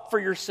store up for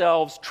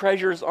yourselves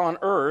treasures on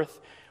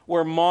earth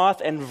where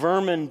moth and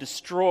vermin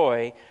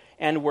destroy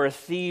and where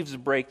thieves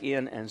break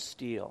in and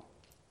steal.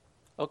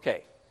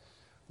 Okay,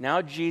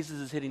 now Jesus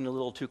is hitting a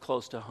little too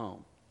close to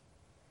home.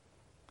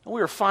 We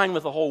were fine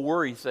with the whole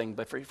worry thing,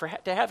 but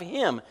to have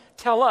Him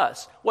tell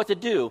us what to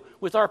do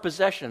with our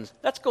possessions,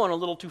 that's going a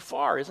little too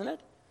far, isn't it?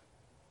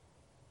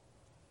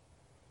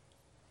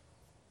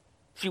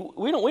 See,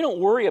 we don't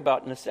worry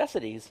about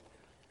necessities,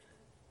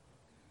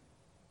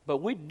 but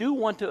we do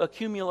want to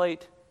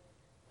accumulate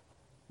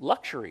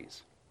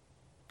luxuries.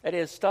 That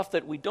is, stuff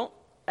that we don't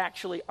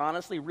actually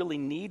honestly really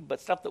need,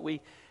 but stuff that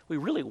we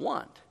really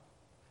want.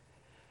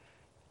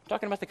 I'm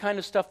talking about the kind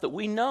of stuff that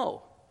we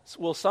know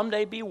will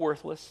someday be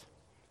worthless,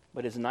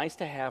 but is nice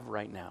to have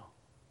right now.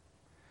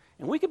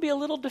 And we could be a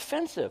little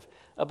defensive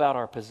about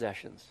our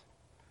possessions,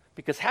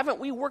 because haven't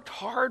we worked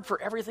hard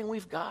for everything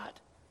we've got?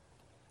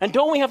 And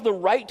don't we have the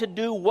right to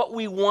do what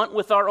we want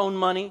with our own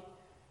money?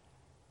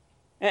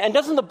 And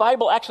doesn't the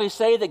Bible actually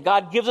say that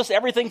God gives us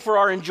everything for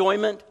our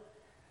enjoyment?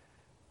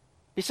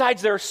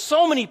 Besides, there are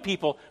so many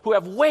people who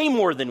have way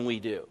more than we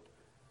do.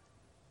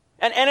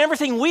 And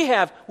everything we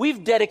have,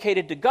 we've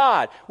dedicated to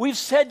God. We've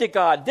said to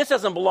God, this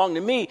doesn't belong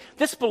to me,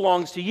 this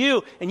belongs to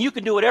you, and you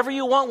can do whatever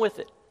you want with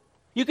it.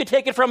 You can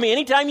take it from me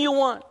anytime you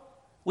want.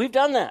 We've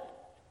done that.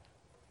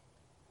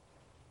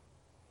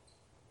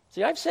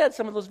 See, I've said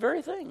some of those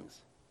very things.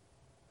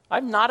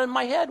 I've nodded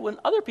my head when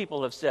other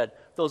people have said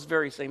those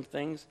very same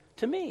things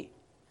to me.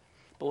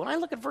 But when I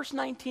look at verse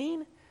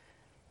 19,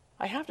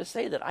 I have to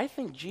say that I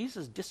think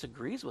Jesus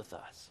disagrees with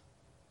us.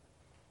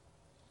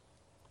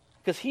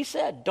 Because he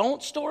said,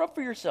 don't store up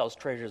for yourselves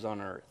treasures on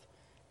earth,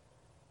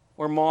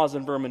 where moths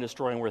and vermin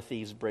destroy and where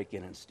thieves break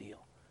in and steal.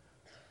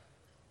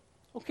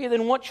 Okay,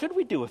 then what should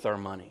we do with our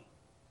money?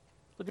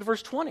 Look at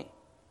verse 20.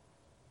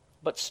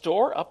 But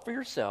store up for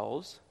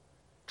yourselves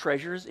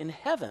treasures in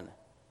heaven,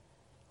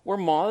 where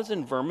moths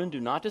and vermin do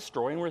not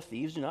destroy and where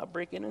thieves do not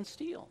break in and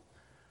steal.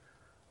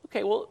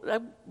 Okay, well,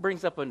 that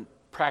brings up a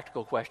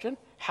practical question.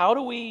 How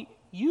do we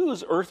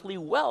use earthly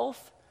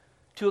wealth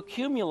to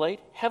accumulate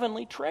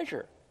heavenly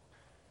treasure?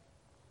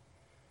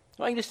 If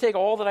I can just take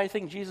all that I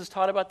think Jesus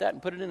taught about that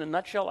and put it in a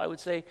nutshell, I would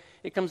say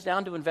it comes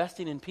down to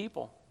investing in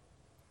people,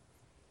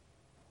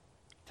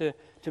 to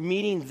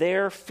meeting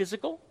their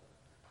physical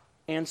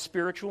and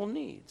spiritual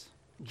needs.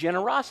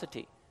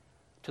 Generosity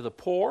to the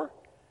poor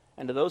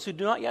and to those who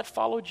do not yet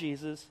follow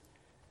Jesus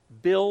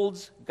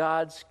builds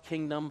God's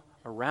kingdom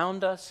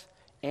around us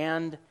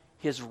and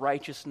his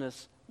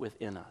righteousness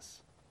within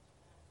us.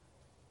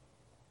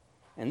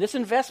 And this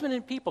investment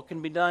in people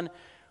can be done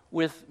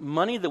with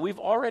money that we've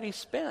already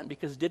spent,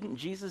 because didn't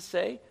Jesus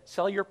say,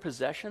 sell your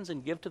possessions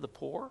and give to the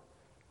poor?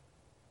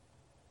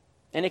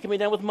 And it can be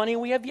done with money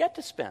we have yet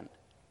to spend.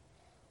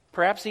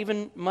 Perhaps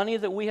even money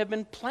that we have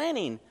been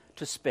planning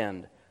to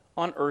spend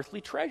on earthly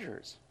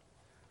treasures.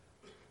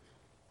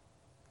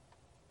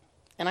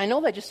 And I know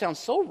that just sounds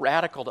so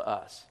radical to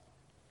us.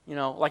 You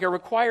know, like it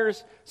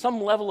requires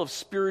some level of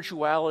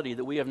spirituality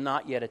that we have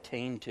not yet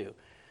attained to.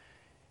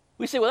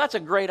 We say, well, that's a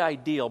great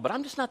ideal, but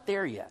I'm just not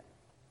there yet.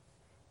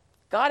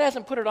 God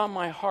hasn't put it on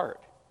my heart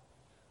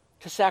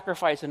to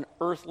sacrifice an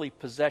earthly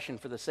possession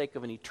for the sake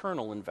of an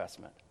eternal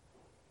investment.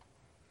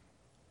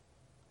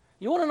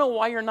 You want to know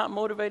why you're not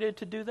motivated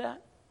to do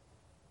that?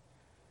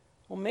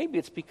 Well, maybe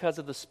it's because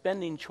of the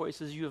spending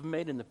choices you have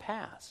made in the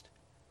past.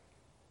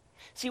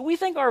 See, we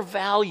think our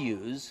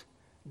values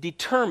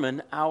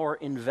determine our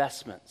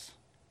investments.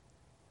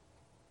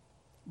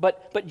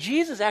 But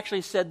Jesus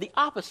actually said the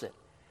opposite.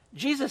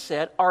 Jesus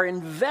said our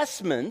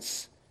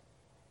investments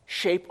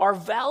shape our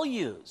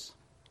values.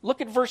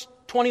 Look at verse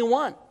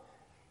 21.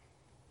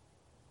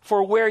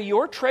 For where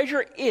your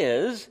treasure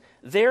is,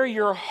 there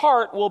your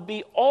heart will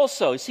be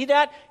also. See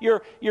that?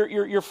 Your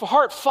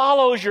heart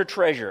follows your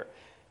treasure.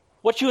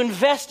 What you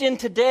invest in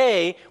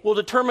today will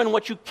determine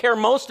what you care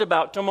most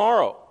about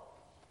tomorrow.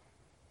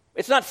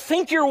 It's not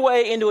think your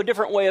way into a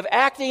different way of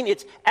acting,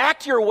 it's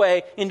act your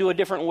way into a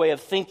different way of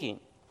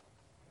thinking.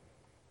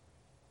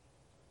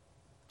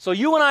 So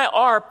you and I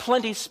are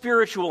plenty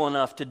spiritual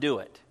enough to do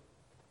it.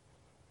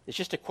 It's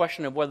just a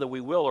question of whether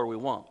we will or we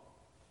won't.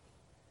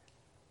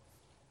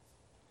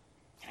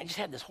 I just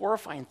had this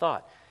horrifying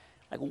thought.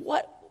 Like,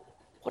 what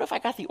if I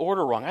got the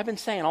order wrong? I've been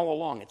saying all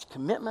along, it's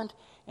commitment,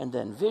 and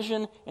then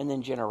vision, and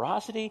then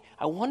generosity.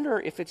 I wonder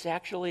if it's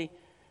actually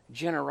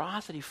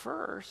generosity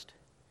first,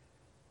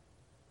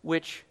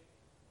 which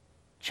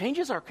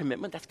changes our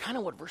commitment. That's kind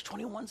of what verse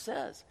 21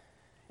 says.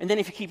 And then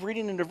if you keep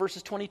reading into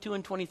verses 22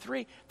 and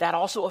 23, that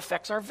also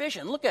affects our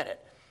vision. Look at it.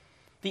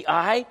 The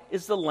eye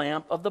is the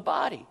lamp of the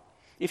body.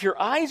 If your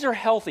eyes are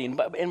healthy,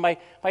 and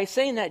by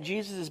saying that,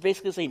 Jesus is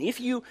basically saying, if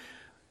you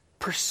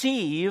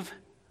perceive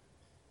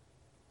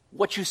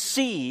what you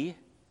see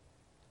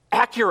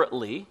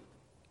accurately,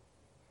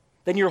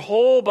 then your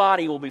whole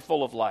body will be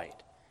full of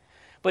light.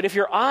 But if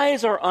your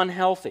eyes are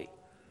unhealthy,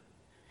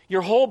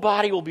 your whole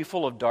body will be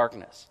full of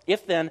darkness.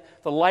 If then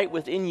the light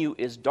within you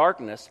is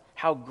darkness,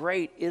 how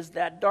great is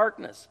that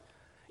darkness?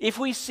 If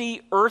we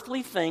see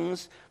earthly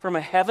things from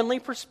a heavenly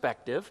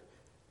perspective,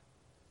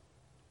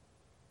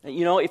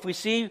 if we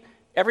see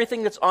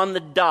everything that's on the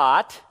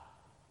dot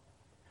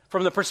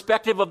from the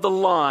perspective of the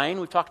line,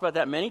 we've talked about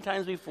that many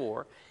times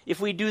before, if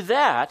we do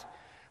that,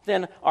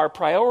 then our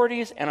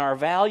priorities and our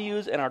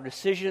values and our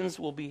decisions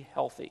will be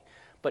healthy.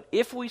 But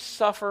if we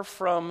suffer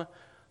from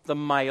the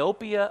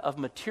myopia of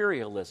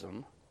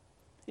materialism,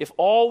 if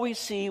all we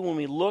see when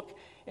we look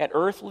at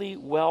earthly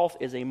wealth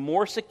is a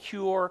more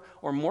secure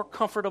or more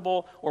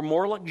comfortable or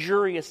more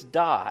luxurious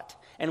dot,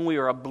 and we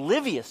are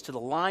oblivious to the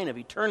line of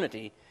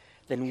eternity,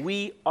 then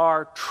we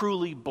are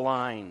truly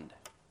blind.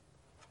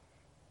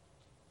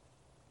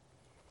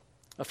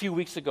 A few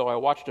weeks ago, I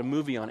watched a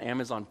movie on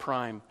Amazon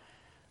Prime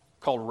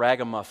called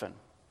Ragamuffin.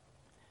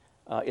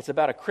 It's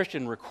about a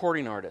Christian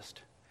recording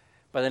artist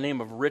by the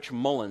name of Rich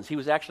Mullins. He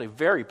was actually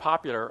very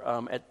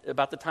popular at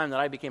about the time that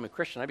I became a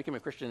Christian. I became a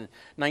Christian in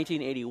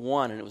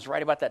 1981, and it was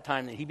right about that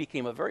time that he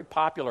became a very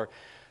popular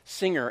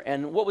singer.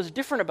 And what was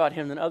different about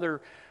him than other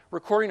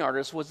recording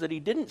artist was that he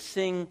didn't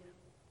sing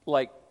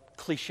like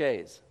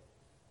cliches.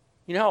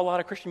 You know how a lot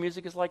of Christian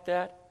music is like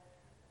that?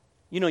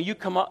 You know, you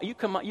come up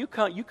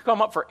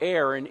for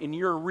air in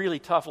your really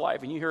tough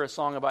life, and you hear a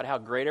song about how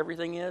great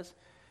everything is.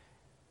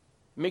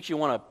 It makes you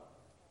want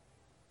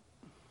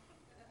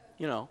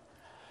to,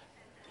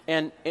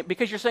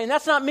 because you're saying,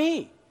 that's not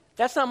me.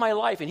 That's not my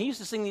life. And he used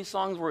to sing these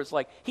songs where it's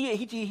like,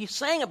 he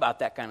sang about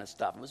that kind of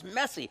stuff. It was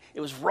messy.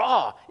 It was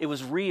raw. It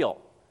was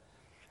real.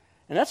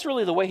 And that's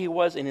really the way he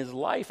was in his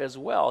life as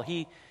well.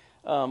 He,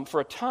 for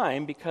a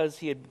time, because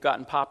he had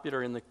gotten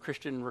popular in the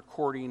Christian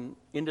recording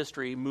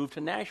industry, moved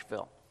to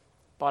Nashville,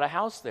 bought a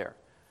house there.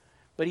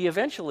 But he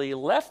eventually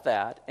left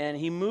that, and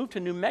he moved to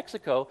New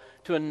Mexico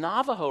to a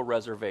Navajo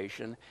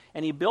reservation,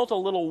 and he built a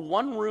little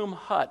one-room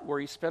hut where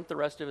he spent the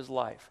rest of his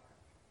life.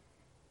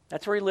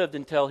 That's where he lived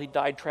until he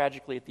died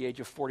tragically at the age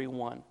of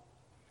 41.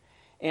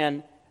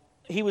 And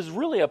he was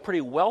really a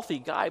pretty wealthy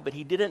guy, but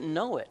he didn't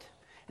know it.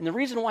 And the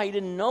reason why he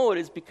didn't know it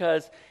is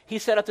because he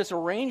set up this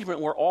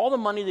arrangement where all the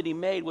money that he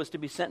made was to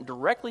be sent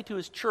directly to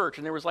his church,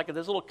 and there was like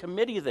this little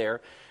committee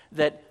there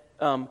that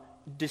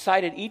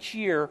decided each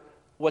year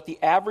what the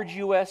average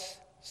U.S.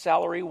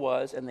 salary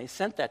was, and they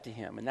sent that to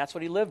him, and that's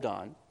what he lived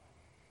on.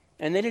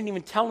 And they didn't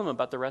even tell him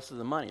about the rest of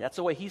the money. That's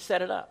the way he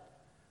set it up.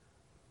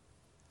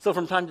 So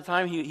from time to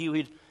time, he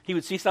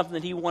would see something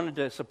that he wanted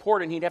to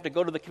support, and he'd have to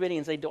go to the committee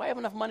and say, do I have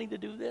enough money to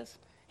do this?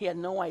 He had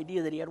no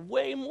idea that he had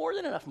way more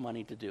than enough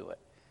money to do it.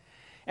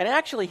 And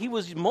actually, he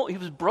was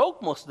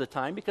broke most of the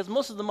time, because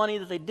most of the money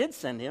that they did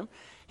send him,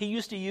 he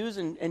used to use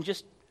and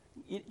just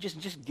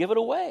give it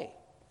away.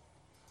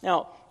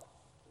 Now,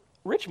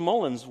 Rich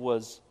Mullins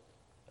was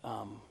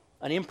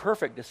an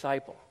imperfect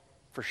disciple,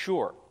 for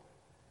sure.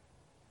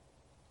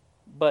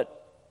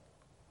 But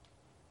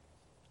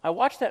I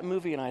watched that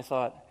movie and I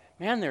thought,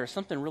 man, there's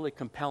something really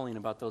compelling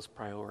about those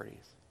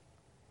priorities.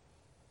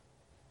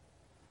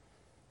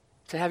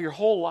 To have your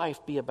whole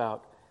life be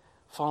about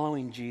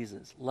following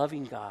Jesus,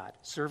 loving God,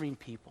 serving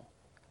people.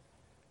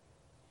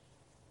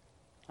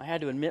 I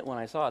had to admit when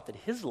I saw it that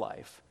his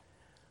life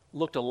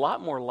looked a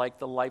lot more like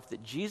the life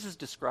that Jesus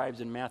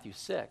describes in Matthew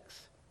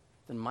 6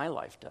 than my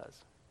life does.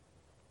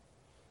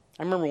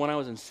 I remember when I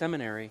was in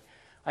seminary,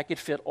 I could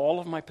fit all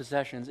of my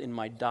possessions in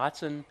my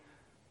Datsun,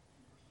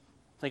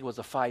 I think it was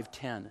a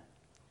 510.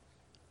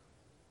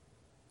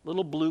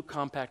 Little blue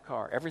compact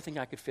car. Everything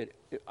I could fit,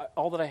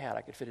 all that I had,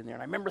 I could fit in there.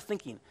 And I remember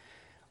thinking,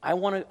 I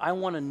want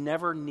to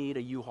never need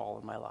a U-Haul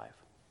in my life.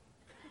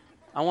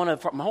 I want to,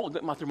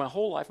 through my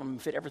whole life, I'm going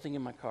to fit everything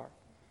in my car.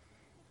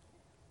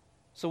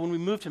 So when we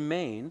moved to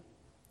Maine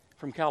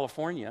from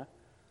California,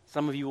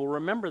 some of you will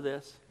remember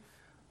this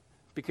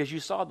because you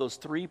saw those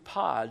 3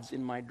 pods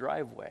in my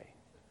driveway.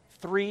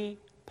 3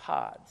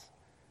 pods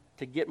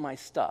to get my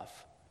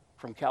stuff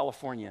from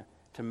California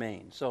to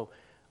Maine. So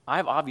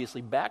I've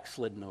obviously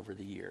backslidden over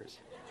the years.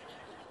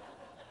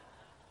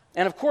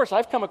 And of course,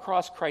 I've come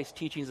across Christ's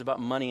teachings about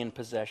money and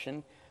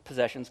possessions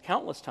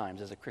countless times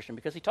as a Christian,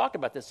 because he talked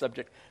about this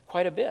subject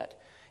quite a bit.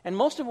 And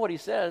most of what he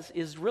says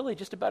is really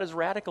just about as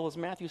radical as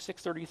Matthew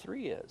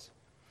 6:33 is.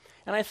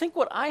 And I think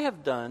what I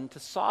have done to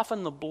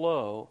soften the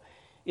blow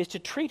is to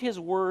treat his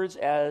words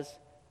as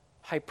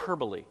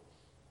hyperbole.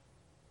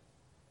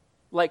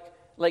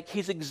 Like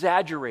he's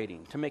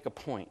exaggerating to make a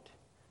point.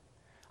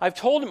 I've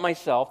told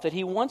myself that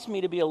he wants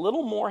me to be a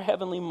little more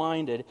heavenly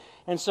minded,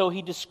 and so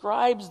he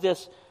describes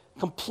this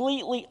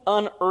completely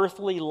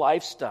unearthly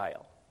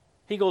lifestyle.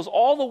 He goes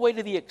all the way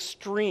to the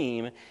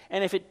extreme,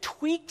 and if it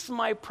tweaks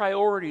my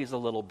priorities a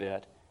little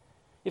bit,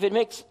 if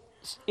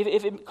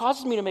it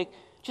causes me to make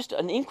just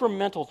an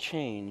incremental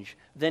change,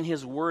 then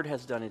his word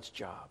has done its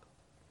job.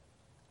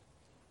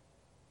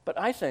 But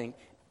I think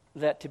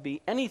that to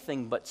be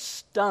anything but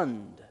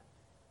stunned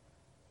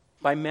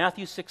by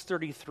Matthew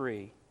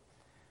 6:33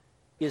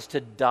 is to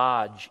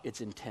dodge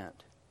its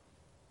intent.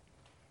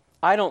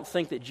 I don't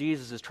think that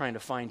Jesus is trying to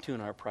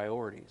fine-tune our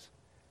priorities.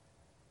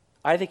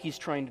 I think he's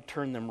trying to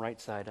turn them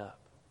right side up.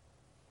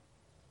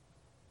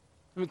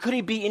 I mean, could he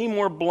be any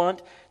more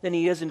blunt than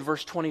he is in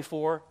verse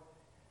 24?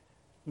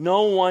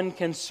 No one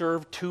can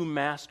serve 2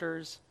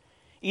 masters.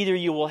 Either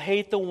you will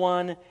hate the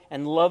one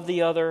and love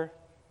the other,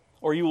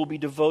 or you will be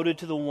devoted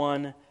to the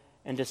one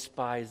and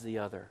despise the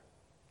other.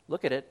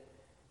 Look at it.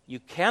 You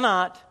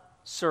cannot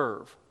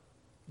serve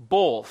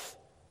both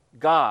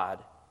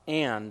God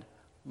and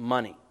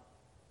money.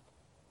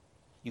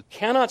 You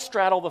cannot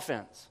straddle the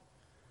fence.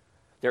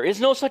 There is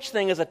no such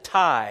thing as a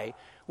tie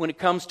when it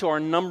comes to our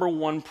number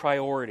one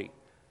priority.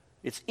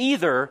 It's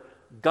either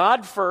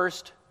God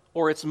first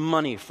or it's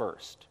money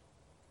first.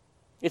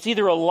 It's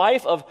either a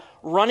life of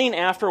running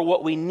after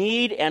what we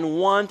need and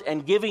want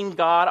and giving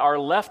God our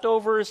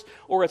leftovers,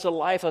 or it's a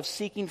life of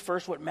seeking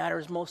first what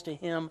matters most to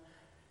him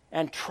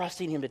and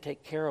trusting him to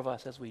take care of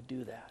us as we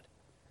do that.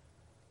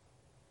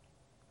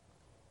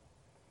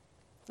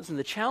 Listen,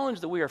 the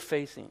challenge that we are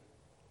facing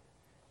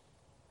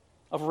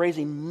of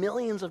raising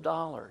millions of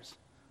dollars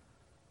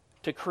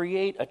to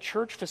create a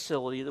church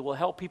facility that will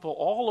help people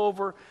all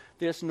over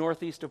this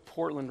northeast of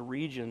Portland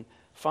region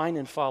find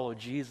and follow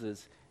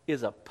Jesus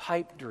is a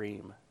pipe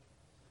dream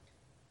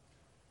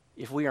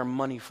if we are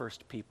money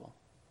first people.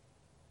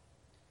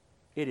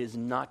 It is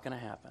not going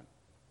to happen.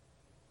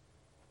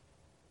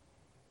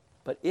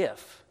 But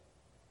if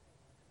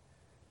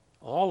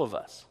all of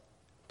us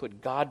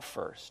put God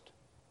first,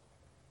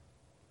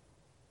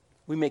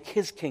 we make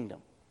His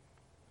kingdom,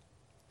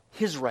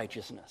 His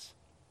righteousness,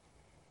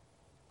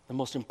 the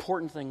most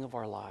important thing of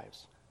our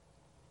lives,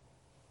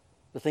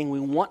 the thing we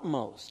want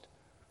most,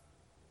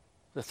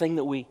 the thing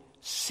that we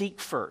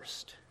seek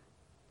first,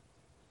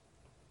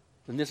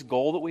 then this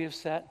goal that we have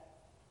set,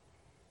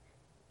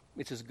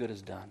 it's as good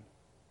as done.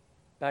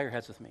 Bow your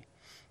heads with me.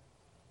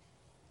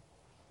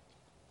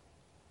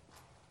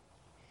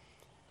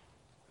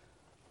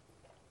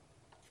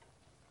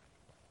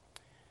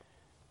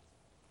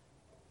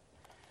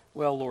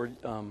 Well, Lord,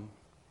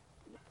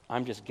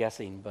 I'm just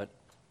guessing, but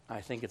I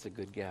think it's a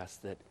good guess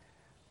that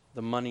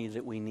the money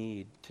that we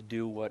need to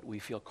do what we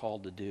feel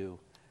called to do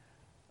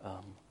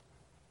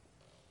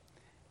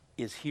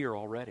is here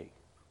already.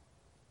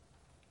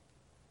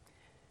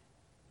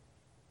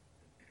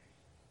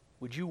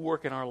 Would you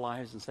work in our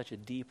lives in such a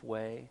deep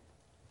way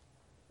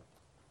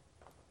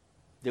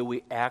that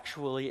we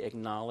actually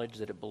acknowledge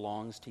that it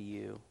belongs to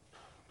you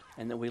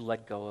and that we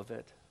let go of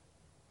it?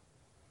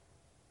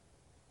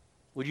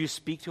 Would you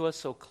speak to us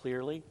so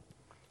clearly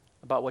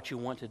about what you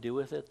want to do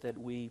with it that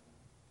we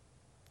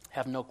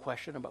have no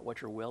question about what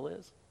your will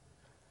is?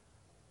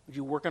 Would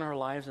you work in our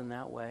lives in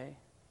that way?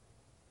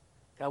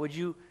 God, would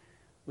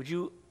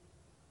you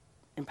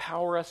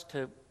empower us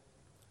to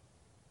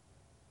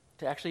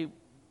actually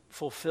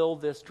fulfill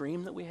this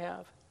dream that we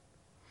have?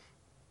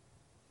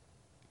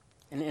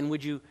 And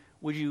would you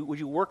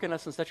work in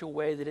us in such a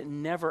way that it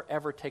never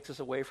ever takes us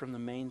away from the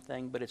main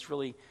thing, but it's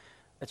really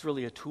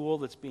a tool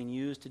that's being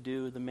used to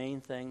do the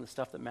main thing, the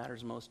stuff that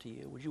matters most to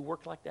you? Would you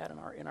work like that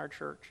in our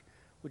church?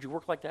 Would you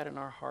work like that in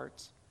our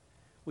hearts?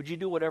 Would you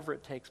do whatever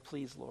it takes,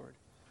 please, Lord,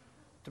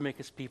 to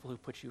make us people who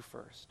put you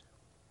first?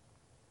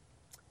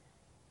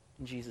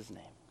 In Jesus'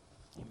 name,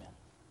 amen.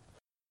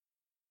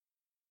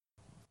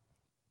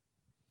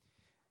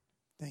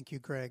 Thank you,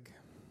 Greg.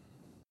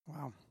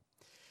 Wow.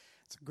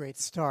 It's a great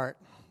start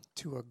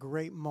to a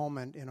great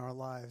moment in our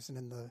lives and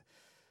in the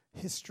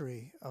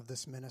history of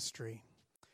this ministry.